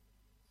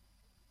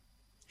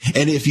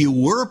 And if you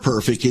were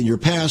perfect in your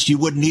past, you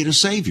wouldn't need a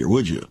savior,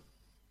 would you?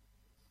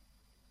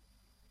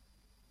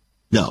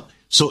 No.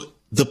 So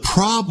the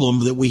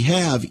problem that we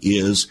have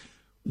is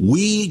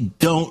we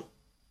don't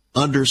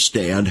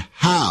understand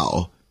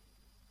how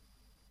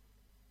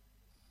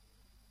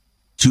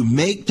to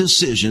make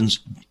decisions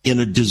in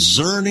a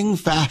discerning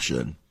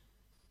fashion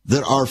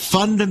that are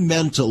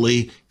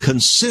fundamentally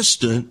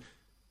consistent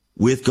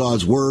with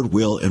God's word,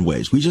 will, and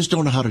ways. We just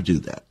don't know how to do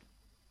that,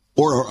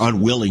 or are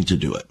unwilling to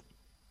do it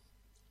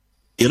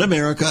in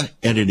America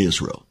and in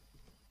Israel.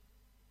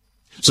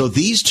 So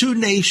these two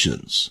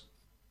nations,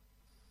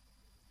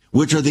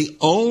 which are the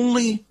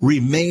only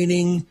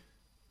remaining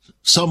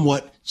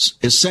somewhat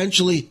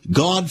essentially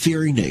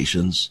God-fearing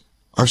nations,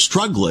 are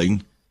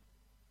struggling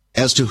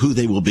as to who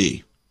they will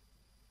be,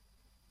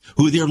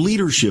 who their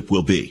leadership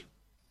will be.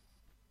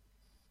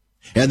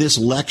 And this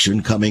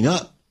election coming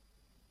up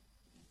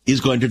is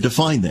going to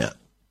define that.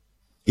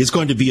 It's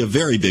going to be a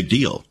very big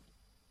deal.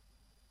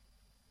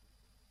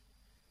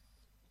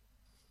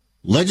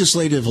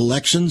 Legislative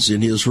elections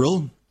in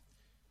Israel,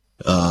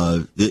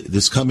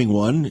 this coming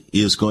one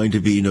is going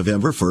to be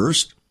November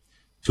 1st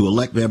to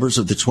elect members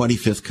of the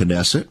 25th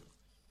Knesset.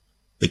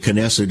 The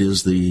Knesset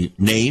is the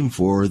name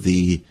for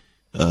the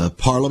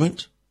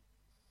parliament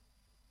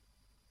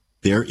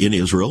there in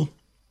Israel.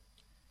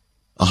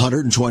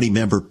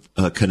 120-member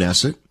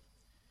Knesset.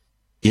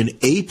 In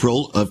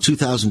April of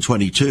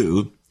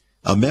 2022,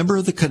 a member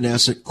of the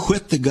Knesset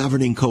quit the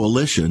governing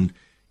coalition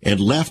and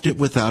left it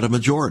without a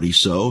majority.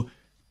 So,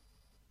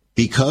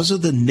 because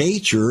of the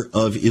nature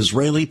of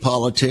Israeli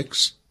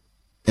politics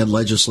and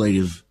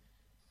legislative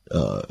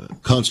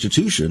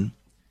constitution,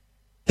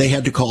 they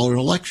had to call an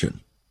election.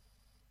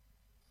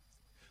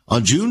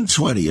 On June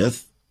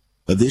 20th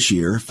of this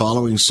year,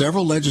 following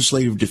several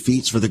legislative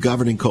defeats for the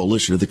governing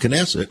coalition of the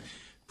Knesset,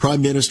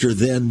 Prime Minister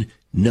then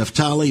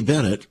Naftali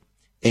Bennett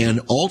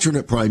and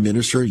alternate Prime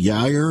Minister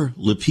Yair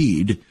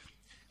Lapid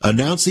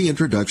announced the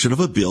introduction of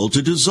a bill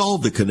to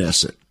dissolve the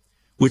Knesset,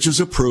 which was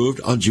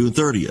approved on June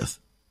 30th.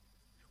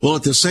 Well,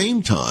 at the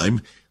same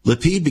time,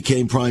 Lapid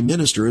became Prime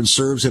Minister and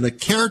serves in a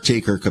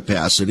caretaker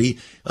capacity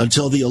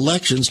until the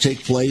elections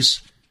take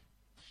place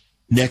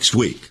next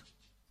week.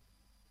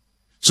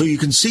 So you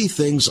can see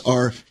things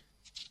are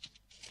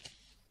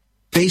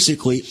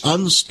basically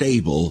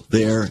unstable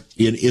there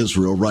in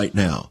Israel right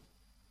now.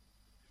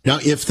 Now,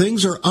 if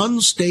things are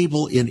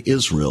unstable in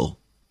Israel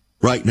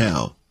right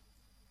now,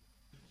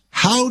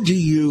 how do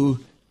you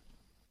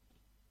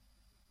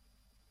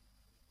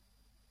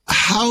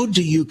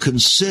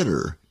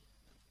consider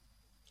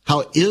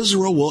how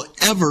Israel will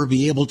ever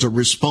be able to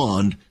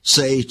respond,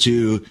 say,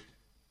 to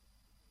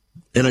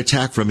an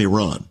attack from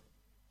Iran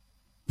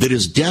that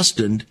is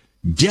dedicated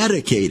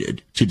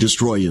to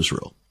destroy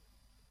Israel?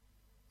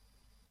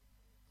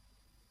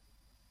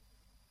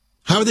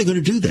 How are they going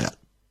to do that?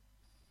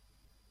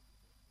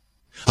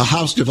 A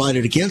house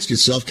divided against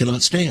itself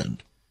cannot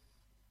stand.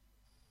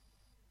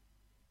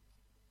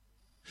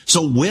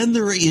 So when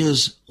there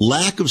is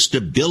lack of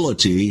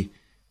stability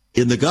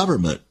in the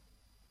government,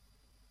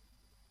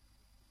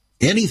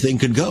 anything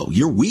can go.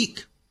 You're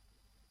weak.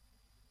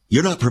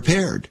 You're not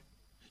prepared.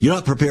 You're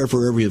not prepared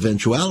for every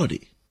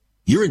eventuality.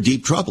 You're in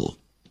deep trouble.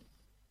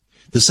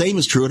 The same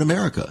is true in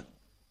America.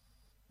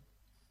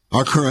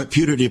 Our current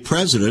putative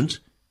president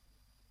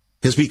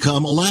has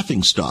become a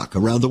laughingstock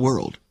around the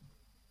world.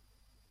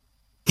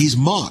 He's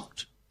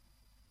mocked.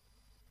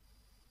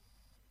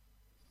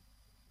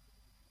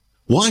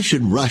 Why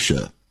should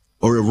Russia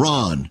or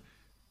Iran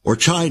or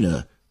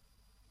China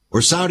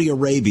or Saudi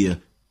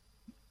Arabia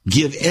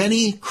give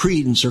any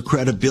credence or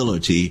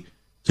credibility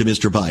to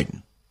Mr.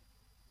 Biden?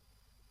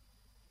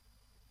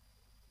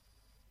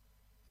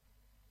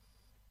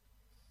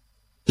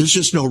 There's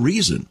just no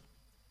reason.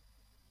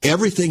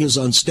 Everything is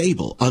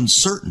unstable,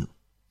 uncertain.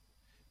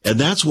 And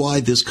that's why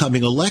this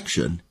coming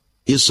election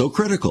is so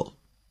critical.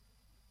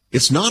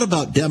 It's not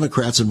about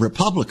Democrats and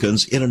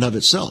Republicans in and of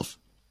itself.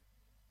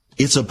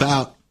 It's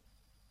about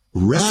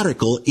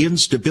radical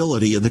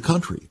instability in the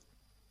country,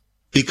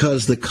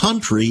 because the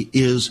country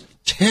is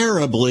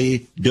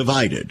terribly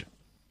divided.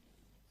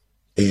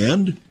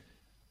 And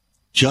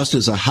just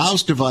as a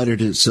house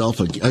divided itself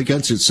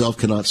against itself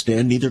cannot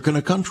stand, neither can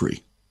a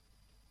country.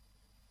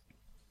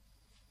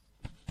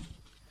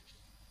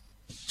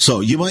 So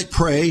you might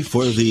pray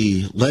for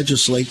the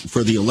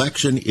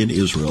election in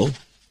Israel.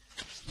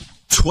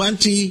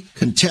 20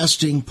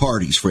 contesting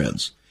parties,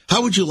 friends.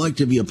 How would you like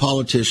to be a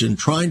politician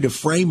trying to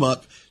frame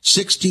up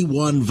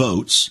 61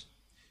 votes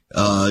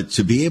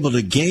to be able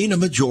to gain a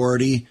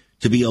majority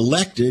to be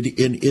elected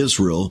in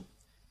Israel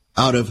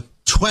out of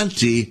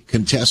 20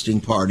 contesting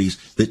parties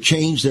that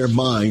change their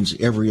minds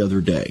every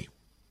other day?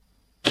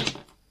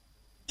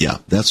 Yeah,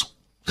 that's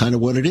kind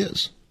of what it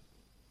is.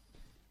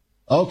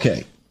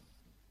 Okay.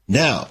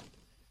 Now,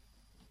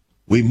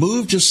 we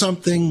move to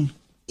something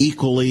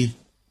equally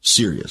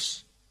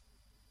serious.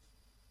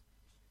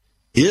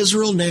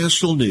 Israel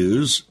National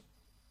News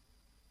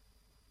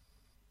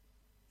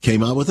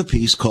came out with a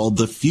piece called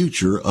The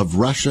Future of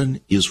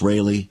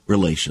Russian-Israeli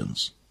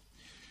Relations.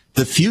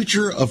 The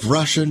Future of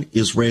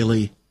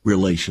Russian-Israeli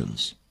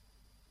Relations.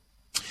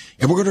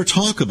 And we're going to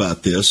talk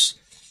about this.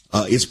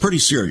 It's pretty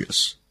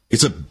serious.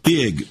 It's a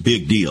big,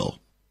 big deal.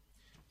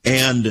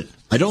 And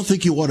I don't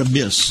think you want to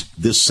miss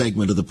this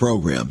segment of the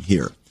program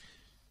here.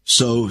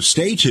 So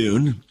stay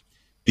tuned.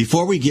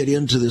 Before we get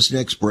into this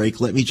next break,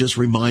 let me just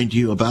remind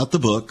you about the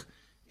book,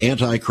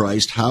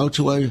 Antichrist, How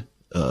to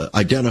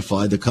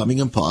Identify the Coming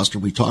Imposter.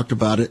 We talked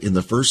about it in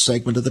the first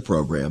segment of the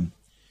program.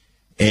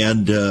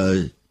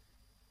 And,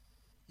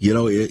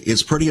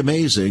 it's pretty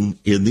amazing.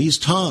 In these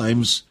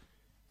times,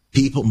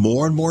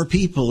 more and more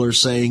people are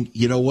saying,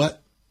 you know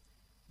what?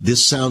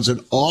 This sounds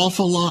an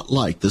awful lot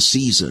like the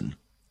season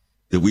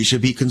that we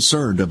should be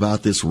concerned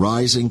about this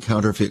rising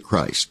counterfeit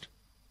Christ.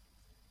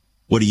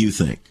 What do you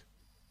think?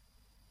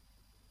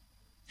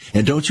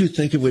 And don't you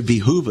think it would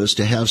behoove us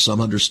to have some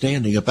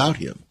understanding about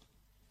him?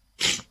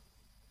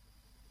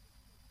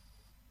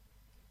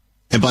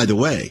 And by the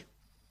way,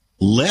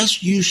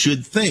 lest you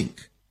should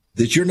think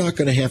that you're not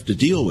going to have to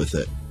deal with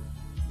it,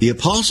 the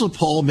Apostle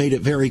Paul made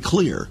it very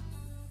clear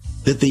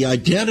that the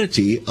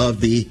identity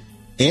of the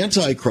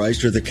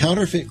Antichrist or the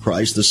counterfeit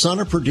Christ, the son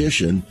of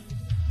perdition,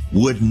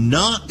 would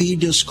not be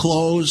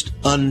disclosed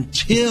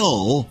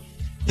until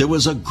there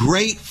was a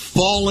great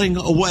falling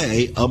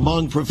away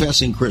among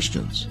professing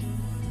Christians.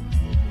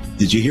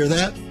 Did you hear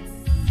that?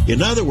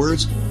 In other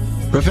words,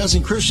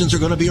 professing Christians are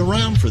going to be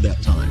around for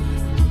that time.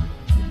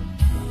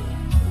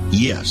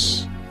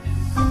 Yes.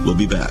 We'll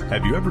be back.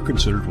 Have you ever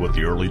considered what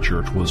the early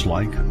church was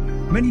like?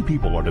 Many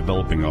people are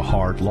developing a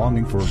heart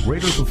longing for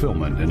greater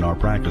fulfillment in our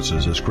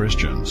practices as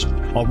Christians.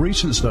 A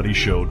recent study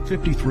showed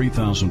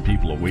 53,000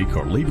 people a week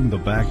are leaving the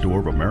back door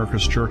of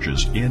America's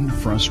churches in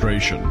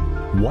frustration.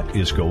 What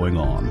is going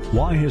on?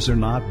 Why has there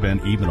not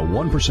been even a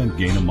 1%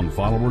 gain among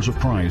followers of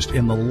Christ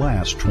in the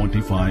last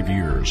 25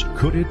 years?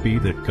 Could it be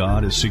that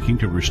God is seeking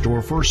to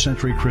restore first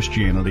century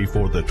Christianity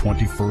for the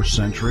 21st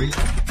century?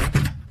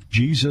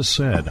 Jesus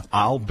said,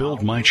 I'll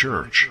build my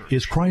church.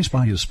 Is Christ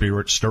by his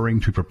Spirit stirring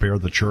to prepare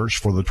the church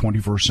for the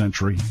 21st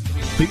century?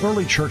 The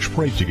early church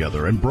prayed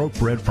together and broke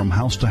bread from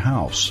house to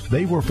house.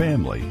 They were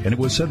family, and it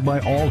was said by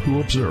all who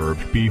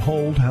observed,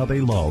 behold how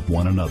they loved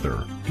one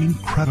another.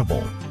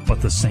 Incredible. But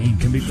the same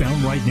can be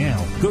found right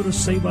now. Go to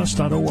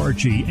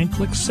saveus.org and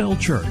click Cell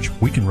Church.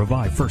 We can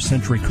revive first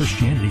century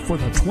Christianity for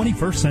the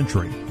 21st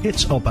century.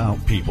 It's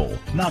about people,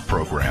 not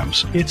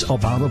programs. It's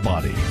about a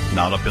body,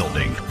 not a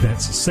building.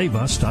 That's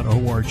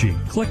saveus.org.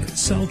 Click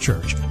Cell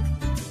Church.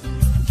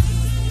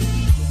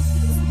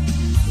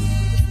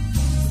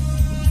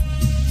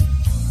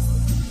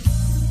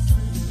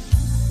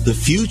 The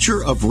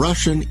future of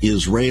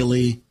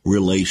Russian-Israeli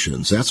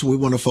relations. That's what we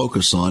want to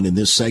focus on in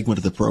this segment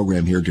of the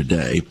program here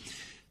today.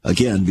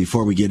 Again,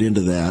 before we get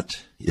into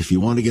that, if you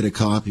want to get a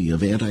copy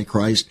of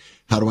Antichrist,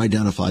 How to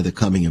Identify the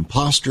Coming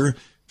Imposter,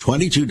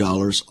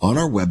 $22 on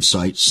our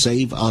website,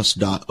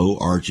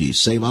 saveus.org,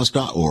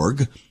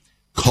 saveus.org.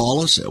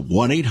 Call us at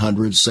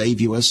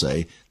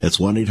 1-800-SAVE-USA. That's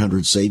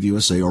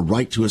 1-800-SAVE-USA, or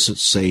write to us at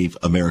Save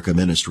America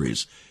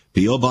Ministries.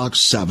 P.O. Box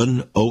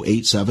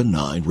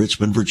 70879,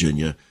 Richmond,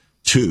 Virginia,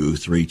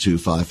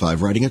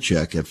 23255. Writing a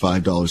check at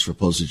 $5 for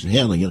postage and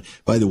handling. And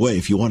by the way,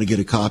 if you want to get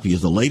a copy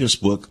of the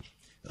latest book,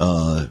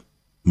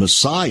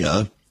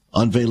 Messiah,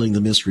 Unveiling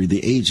the Mystery of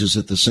the Ages,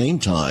 at the same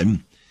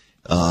time,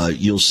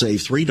 you'll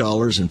save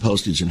 $3 in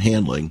postage and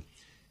handling.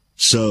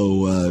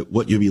 So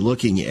what you'll be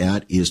looking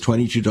at is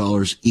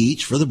 $22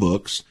 each for the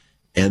books,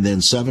 and then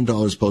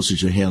 $7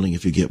 postage and handling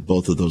if you get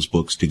both of those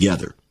books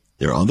together.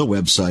 They're on the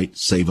website,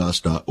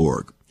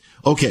 saveus.org.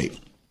 Okay,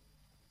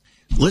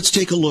 let's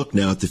take a look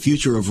now at the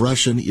future of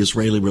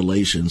Russian-Israeli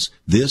relations.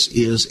 This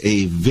is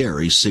a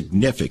very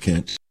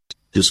significant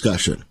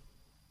discussion.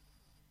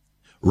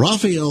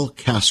 Rafael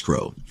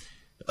Castro,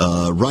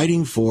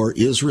 writing for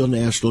Israel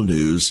National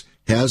News,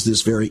 has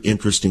this very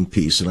interesting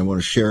piece, and I want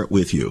to share it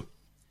with you.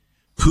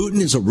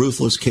 Putin is a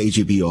ruthless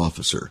KGB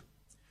officer,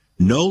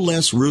 no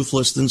less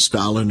ruthless than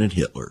Stalin and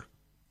Hitler.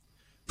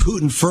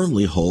 Putin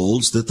firmly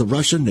holds that the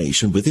Russian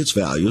nation, with its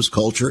values,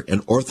 culture,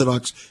 and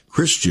Orthodox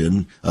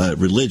Christian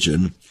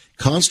religion,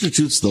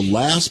 constitutes the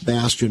last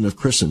bastion of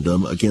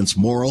Christendom against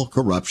moral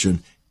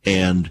corruption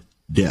and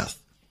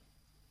death.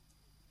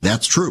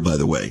 That's true, by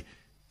the way.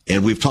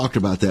 And we've talked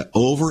about that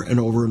over and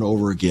over and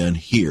over again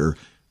here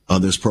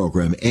on this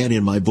program. And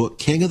in my book,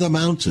 King of the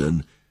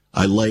Mountain,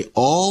 I lay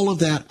all of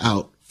that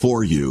out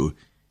for you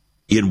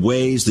in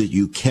ways that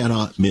you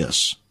cannot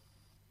miss.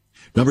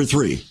 Number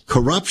 3,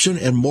 corruption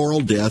and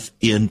moral death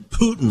in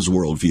Putin's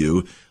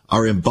worldview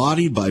are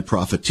embodied by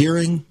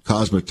profiteering,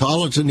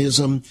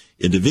 cosmopolitanism,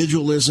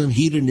 individualism,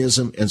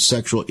 hedonism, and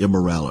sexual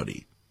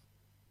immorality.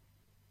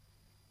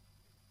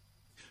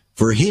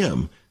 For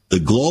him, the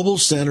global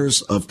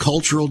centers of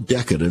cultural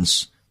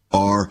decadence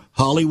are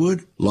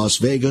Hollywood, Las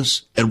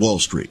Vegas, and Wall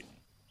Street.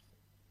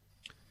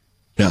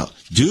 Now,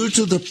 due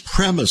to the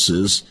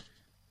premises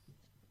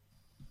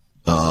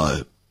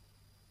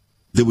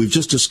that we've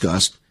just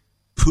discussed,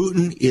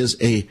 Putin is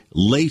a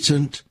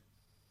latent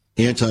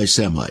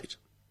anti-Semite.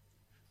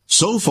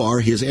 So far,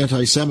 his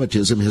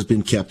anti-Semitism has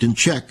been kept in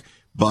check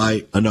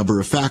by a number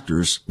of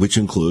factors, which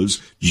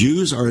includes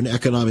Jews are an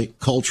economic,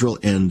 cultural,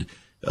 and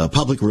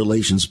public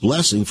relations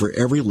blessing for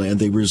every land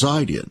they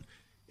reside in.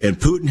 And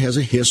Putin has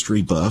a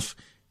history buff,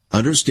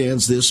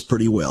 understands this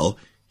pretty well.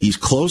 He's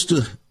close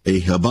to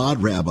a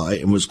Chabad rabbi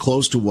and was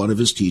close to one of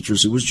his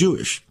teachers who was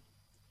Jewish.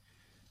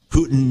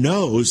 Putin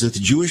knows that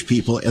the Jewish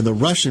people and the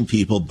Russian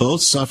people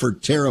both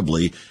suffered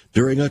terribly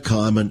during a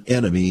common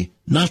enemy,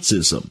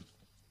 Nazism.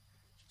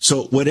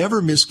 So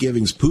whatever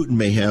misgivings Putin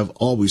may have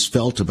always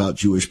felt about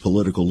Jewish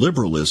political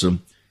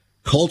liberalism,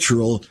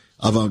 cultural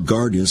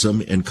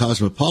avant-gardism, and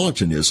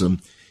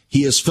cosmopolitanism,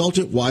 he has felt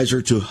it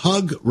wiser to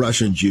hug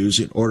Russian Jews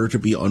in order to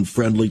be on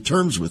friendly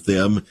terms with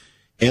them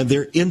and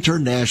their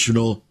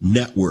international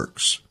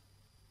networks.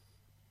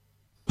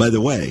 By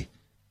the way,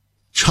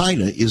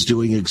 China is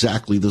doing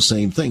exactly the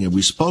same thing, and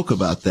we spoke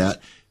about that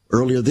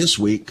earlier this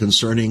week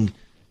concerning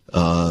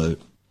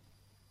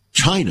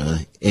China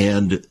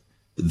and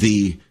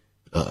the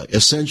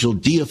essential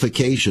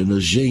deification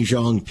of Xi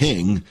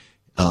Jinping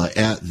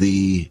at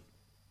the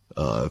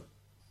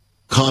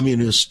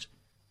communist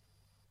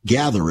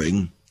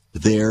gathering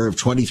there of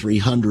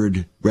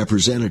 2,300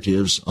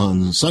 representatives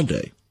on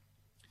Sunday.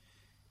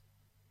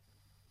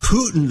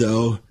 Putin,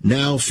 though,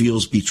 now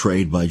feels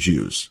betrayed by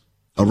Jews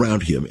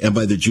around him and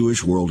by the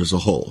Jewish world as a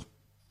whole.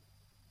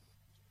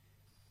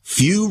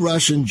 Few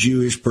Russian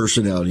Jewish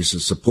personalities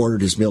have supported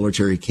his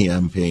military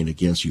campaign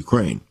against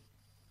Ukraine.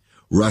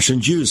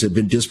 Russian Jews have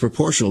been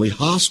disproportionately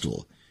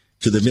hostile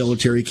to the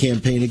military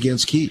campaign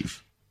against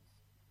Kyiv.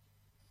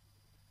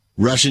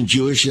 Russian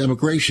Jewish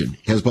immigration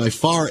has by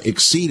far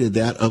exceeded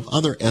that of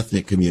other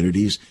ethnic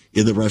communities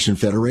in the Russian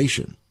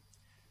Federation.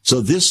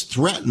 So this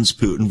threatens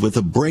Putin with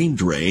a brain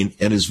drain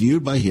and is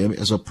viewed by him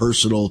as a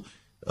personal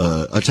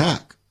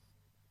attack.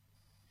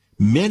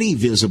 Many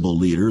visible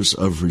leaders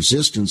of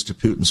resistance to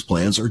Putin's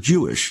plans are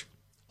Jewish,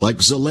 like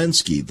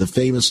Zelensky, the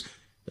famous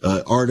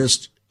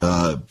artist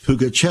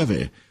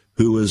Pugacheva,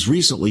 who has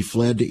recently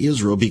fled to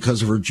Israel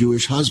because of her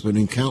Jewish husband,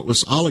 and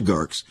countless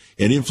oligarchs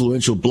and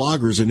influential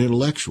bloggers and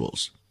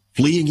intellectuals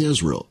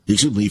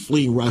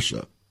fleeing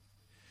Russia.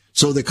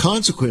 So the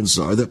consequences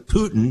are that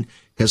Putin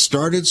has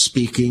started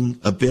speaking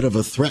a bit of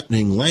a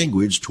threatening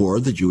language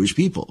toward the Jewish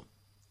people.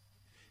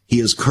 He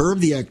has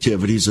curbed the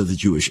activities of the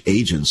Jewish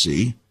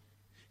Agency.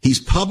 He's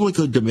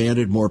publicly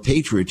demanded more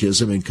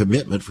patriotism and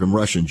commitment from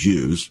Russian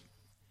Jews.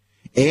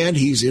 And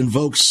he's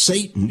invoked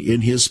Satan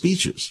in his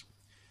speeches.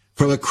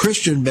 From a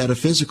Christian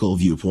metaphysical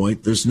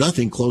viewpoint, there's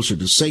nothing closer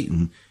to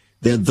Satan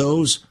than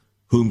those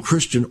whom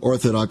Christian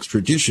Orthodox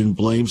tradition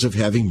blames of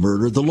having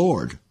murdered the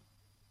Lord.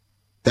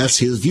 That's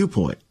his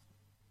viewpoint.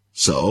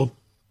 So,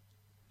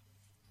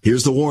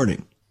 here's the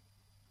warning.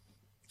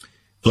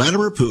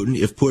 Vladimir Putin,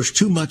 if pushed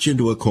too much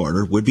into a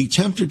corner, would be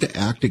tempted to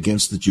act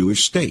against the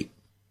Jewish state.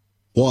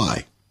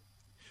 Why?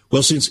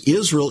 Well, since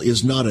Israel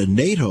is not a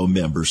NATO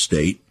member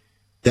state,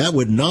 that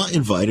would not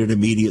invite an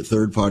immediate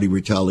third-party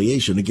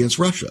retaliation against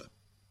Russia.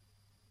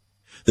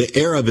 The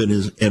Arab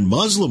and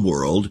Muslim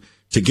world,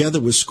 together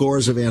with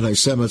scores of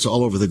anti-Semites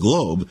all over the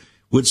globe,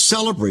 would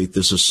celebrate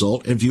this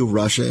assault and view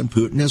Russia and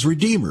Putin as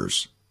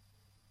redeemers.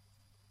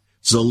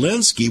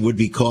 Zelensky would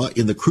be caught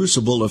in the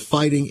crucible of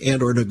fighting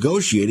and or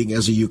negotiating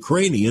as a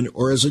Ukrainian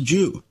or as a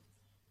Jew.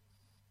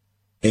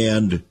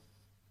 And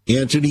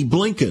Antony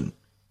Blinken,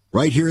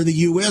 right here in the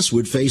U.S.,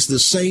 would face the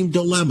same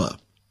dilemma.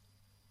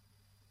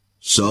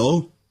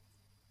 So,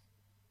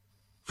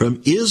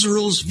 from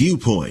Israel's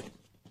viewpoint,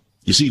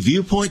 you see,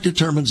 viewpoint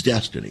determines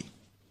destiny.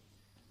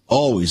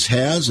 Always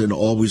has and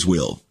always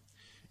will.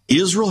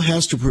 Israel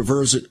has to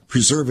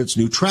preserve its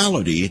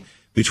neutrality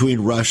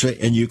between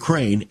Russia and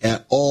Ukraine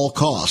at all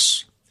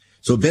costs.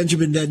 So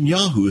Benjamin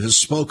Netanyahu has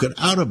spoken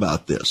out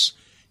about this.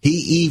 He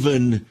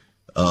even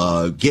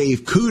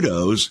gave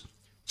kudos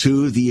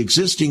to the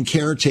existing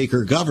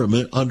caretaker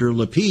government under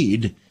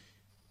Lapid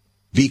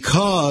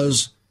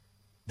because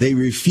they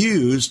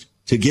refused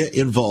to get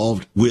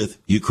involved with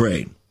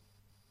Ukraine.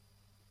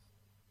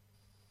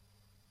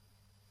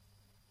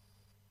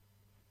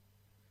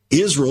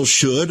 Israel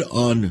should,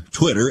 on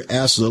Twitter,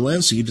 ask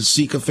Zelensky to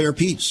seek a fair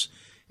peace.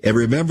 And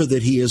remember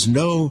that he is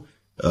no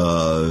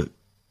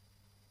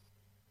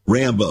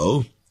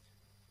Rambo,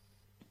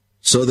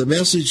 so the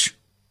message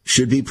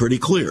should be pretty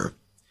clear.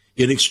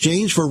 In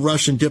exchange for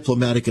Russian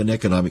diplomatic and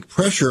economic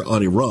pressure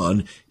on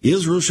Iran,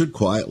 Israel should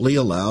quietly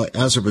allow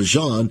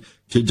Azerbaijan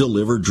to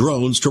deliver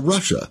drones to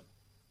Russia.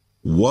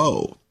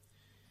 Whoa.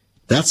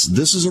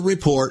 This is a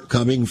report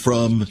coming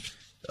from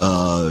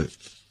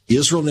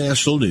Israel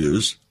National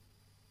News.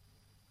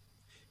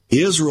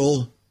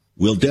 Israel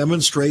will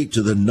demonstrate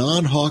to the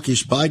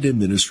non-hawkish Biden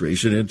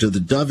administration and to the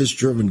dovish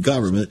German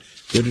government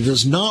that it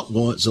does not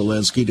want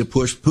Zelensky to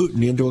push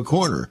Putin into a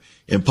corner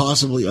and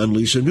possibly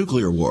unleash a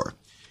nuclear war.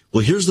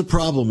 Well, here's the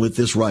problem with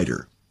this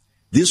writer.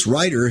 This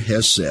writer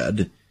has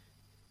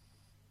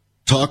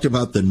talked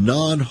about the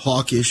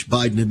non-hawkish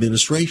Biden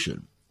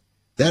administration.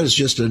 That is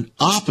just an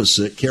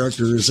opposite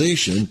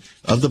characterization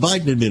of the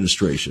Biden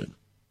administration.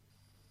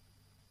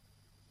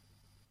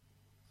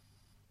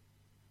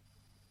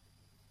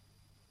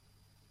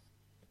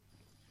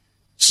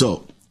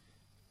 So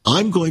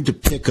I'm going to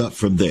pick up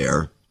from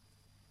there,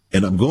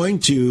 and I'm going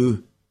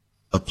to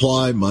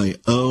apply my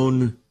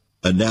own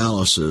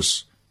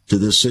analysis to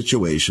this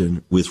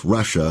situation with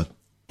Russia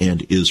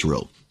and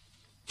Israel.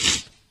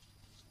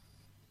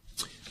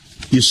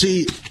 You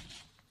see,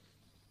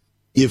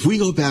 if we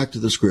go back to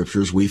the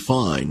scriptures, we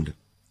find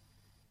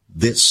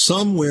that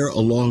somewhere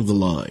along the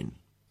line,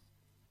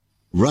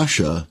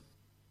 Russia,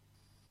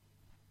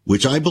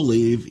 which I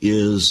believe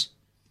is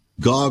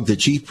Gog, the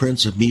chief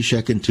prince of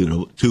Meshech and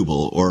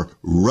Tubal, or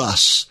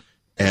Rus,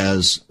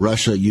 as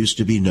Russia used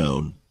to be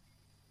known,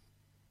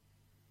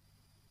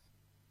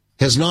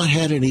 has not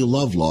had any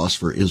love lost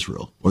for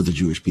Israel or the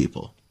Jewish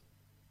people.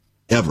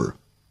 Ever.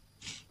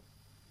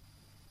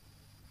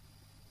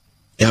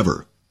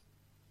 Ever.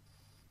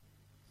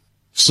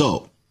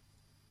 So,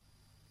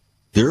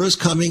 there is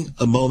coming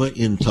a moment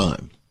in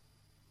time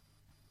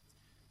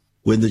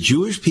when the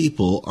Jewish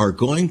people are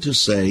going to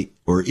say,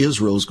 or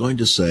Israel is going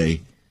to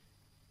say,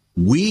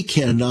 we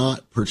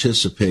cannot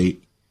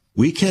participate,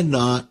 we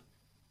cannot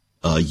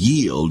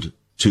yield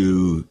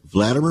to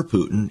Vladimir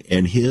Putin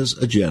and his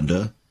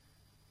agenda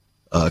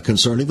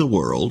concerning the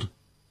world.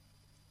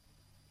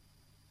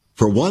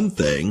 For one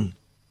thing,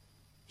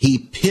 he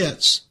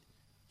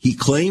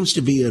claims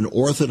to be an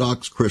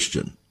Orthodox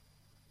Christian.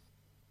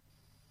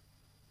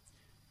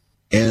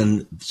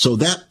 And so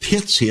that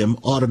pits him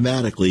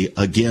automatically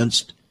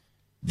against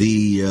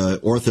the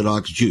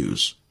Orthodox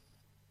Jews.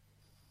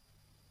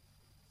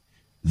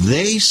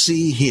 They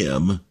see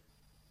him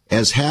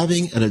as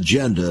having an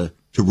agenda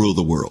to rule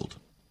the world.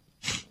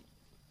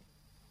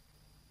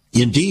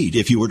 Indeed,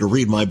 if you were to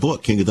read my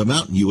book, King of the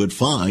Mountain, you would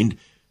find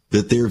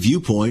that their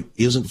viewpoint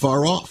isn't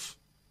far off.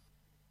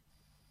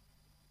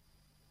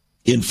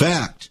 In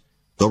fact,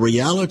 the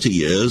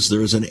reality is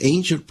there is an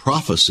ancient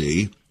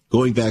prophecy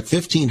going back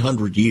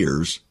 1,500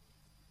 years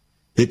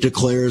that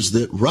declares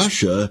that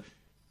Russia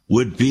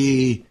would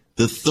be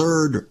the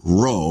third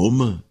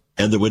Rome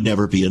and there would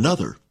never be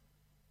another.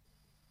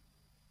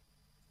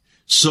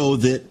 So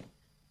that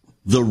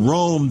the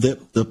Rome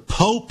that the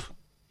Pope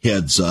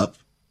heads up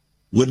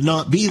would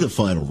not be the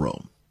final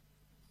Rome.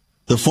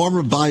 The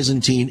former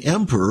Byzantine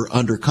emperor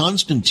under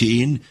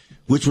Constantine,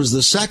 which was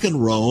the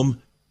second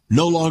Rome,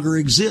 no longer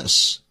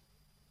exists.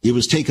 It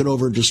was taken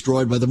over and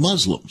destroyed by the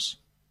Muslims.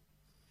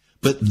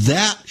 But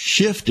that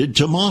shifted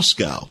to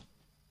Moscow,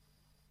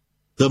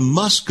 the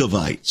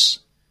Muscovites,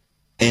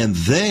 and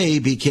they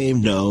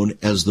became known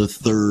as the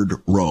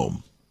Third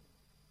Rome.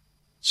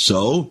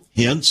 So,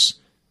 hence,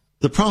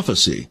 the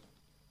prophecy.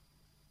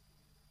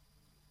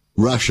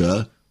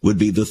 Russia would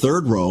be the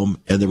third Rome,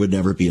 and there would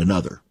never be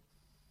another.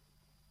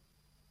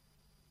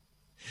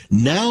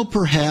 Now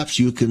perhaps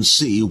you can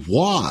see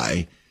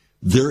why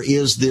there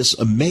is this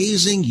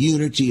amazing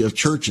unity of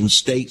church and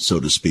state,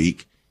 so to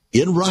speak,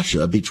 in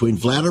Russia between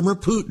Vladimir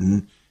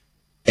Putin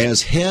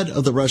as head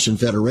of the Russian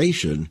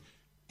Federation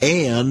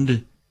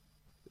and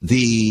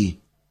the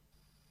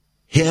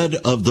head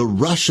of the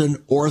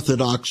Russian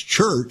Orthodox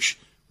Church,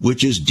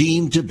 which is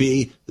deemed to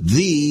be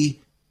the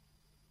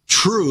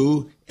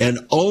true and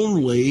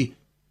only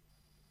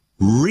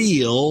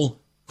real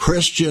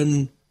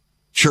Christian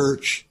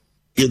church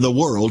in the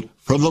world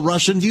from the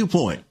Russian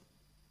viewpoint.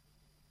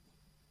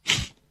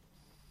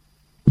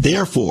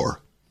 Therefore,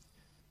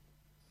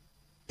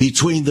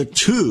 between the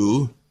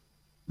two,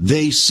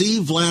 they see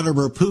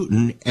Vladimir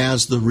Putin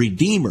as the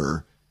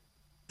redeemer.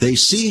 They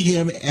see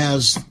him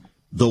as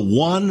the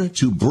one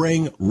to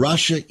bring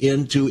Russia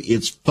into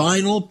its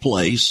final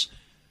place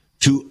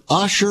to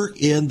usher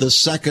in the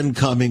second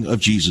coming of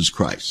Jesus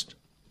Christ.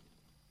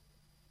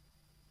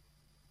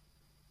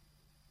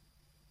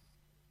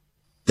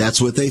 That's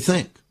what they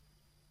think.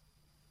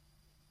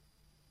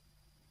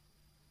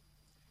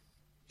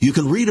 You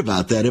can read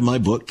about that in my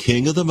book,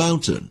 King of the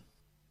Mountain,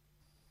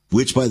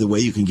 which, by the way,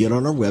 you can get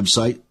on our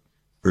website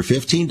for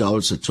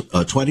 $15. It's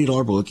a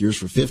 $20 book, yours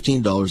for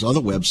 $15 on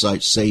the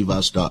website,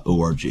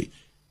 saveus.org.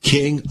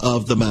 King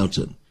of the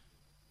Mountain.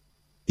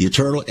 The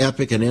eternal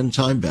epic and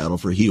end-time battle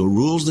for he who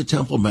rules the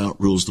Temple Mount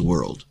rules the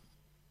world.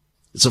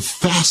 It's a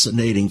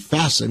fascinating,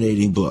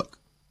 fascinating book.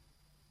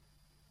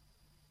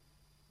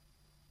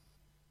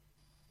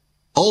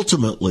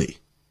 Ultimately,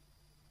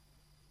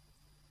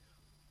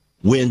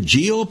 when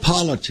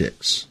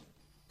geopolitics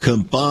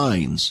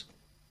combines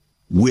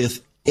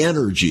with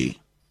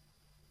energy,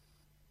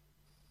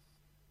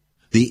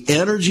 the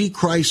energy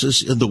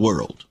crisis in the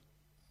world,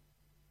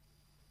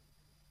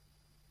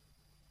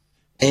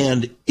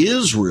 and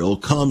Israel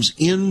comes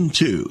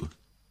into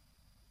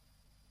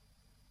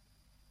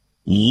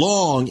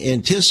long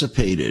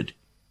anticipated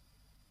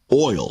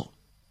oil,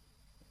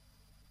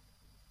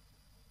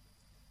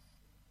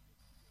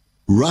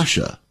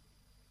 Russia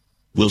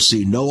will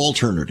see no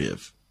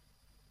alternative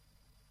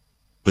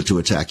but to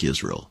attack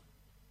Israel,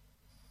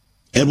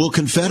 and will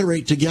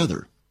confederate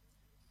together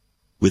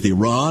with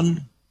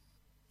Iran,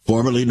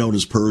 formerly known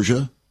as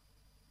Persia,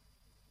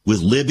 with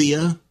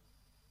Libya,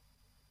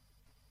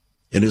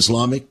 an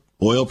Islamic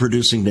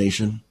oil-producing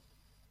nation,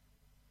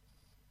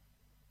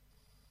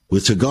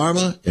 with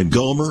Togarmah and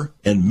Gomer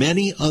and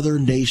many other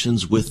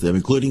nations with them,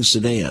 including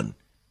Sudan,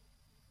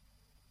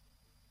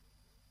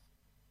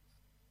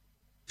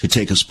 to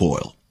take a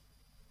spoil.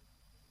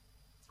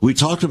 We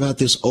talked about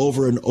this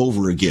over and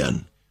over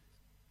again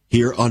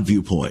here on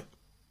Viewpoint.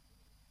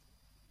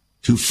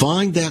 To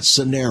find that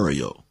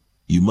scenario,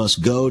 you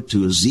must go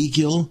to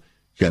Ezekiel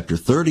chapter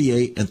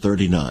 38 and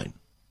 39.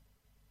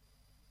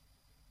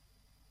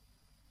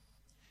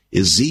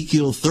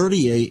 Ezekiel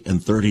 38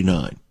 and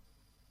 39.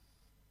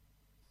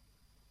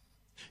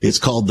 It's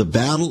called the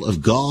Battle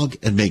of Gog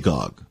and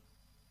Magog,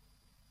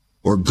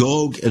 or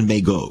Gog and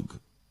Magog.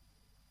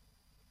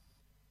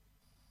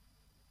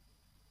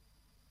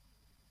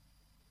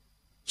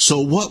 So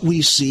what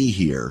we see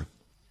here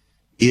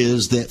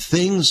is that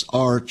things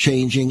are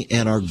changing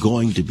and are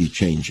going to be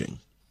changing.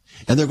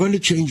 And they're going to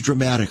change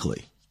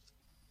dramatically.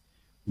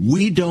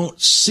 We only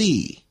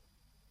see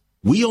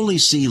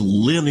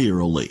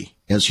linearly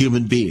as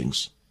human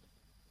beings.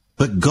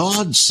 But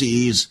God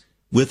sees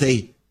with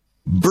a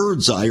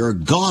bird's eye or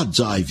God's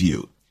eye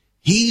view.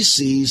 He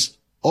sees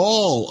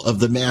all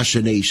of the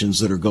machinations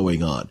that are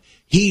going on.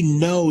 He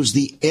knows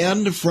the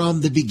end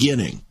from the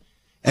beginning.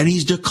 And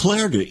he's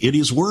declared it in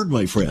his word,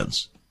 my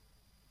friends.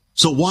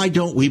 So why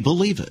don't we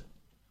believe it?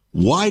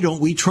 Why don't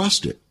we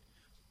trust it?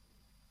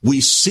 We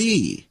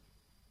see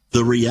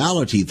the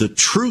reality, the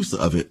truth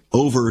of it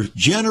over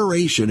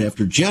generation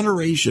after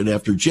generation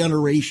after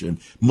generation,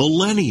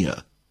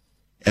 millennia,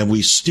 and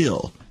we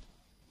still,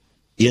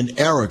 in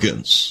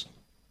arrogance,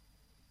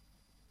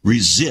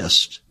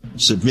 resist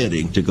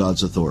submitting to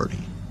God's authority.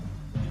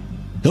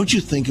 Don't you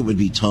think it would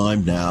be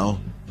time now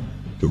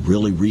to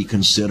really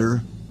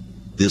reconsider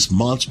this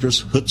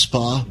monstrous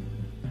chutzpah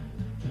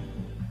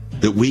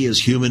that we as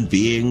human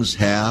beings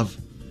have,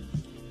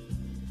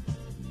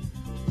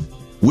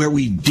 where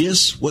we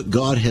diss what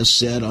God has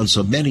said on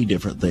so many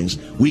different things?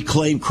 We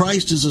claim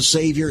Christ is a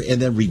Savior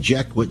and then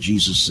reject what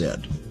Jesus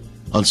said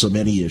on so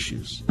many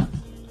issues.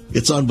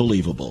 It's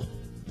unbelievable.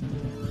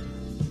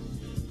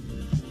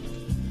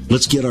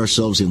 Let's get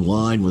ourselves in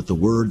line with the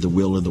word, the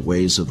will, and the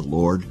ways of the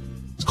Lord.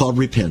 It's called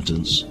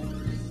repentance.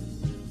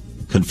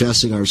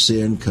 Confessing our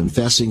sin,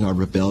 confessing our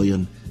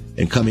rebellion,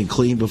 and coming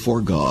clean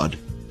before God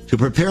to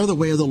prepare the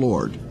way of the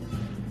Lord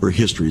for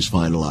history's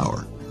final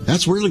hour.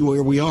 That's really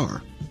where we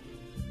are.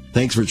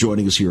 Thanks for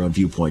joining us here on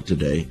Viewpoint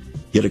today.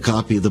 Get a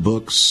copy of the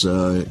books,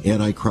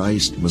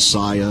 Antichrist,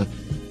 Messiah,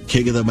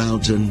 King of the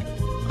Mountain.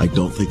 I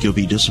don't think you'll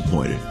be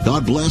disappointed.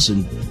 God bless,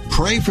 and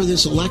pray for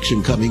this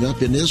election coming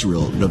up in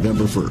Israel,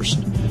 November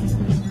 1st.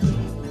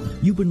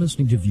 You've been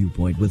listening to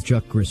Viewpoint with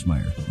Chuck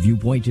Crismier.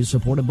 Viewpoint is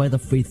supported by the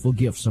faithful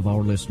gifts of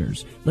our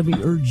listeners. Let me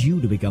urge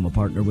you to become a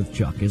partner with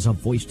Chuck as a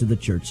voice to the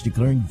church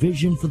declaring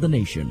vision for the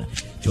nation.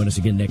 Join us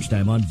again next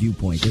time on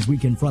Viewpoint as we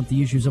confront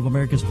the issues of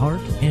America's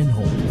heart and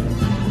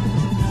home.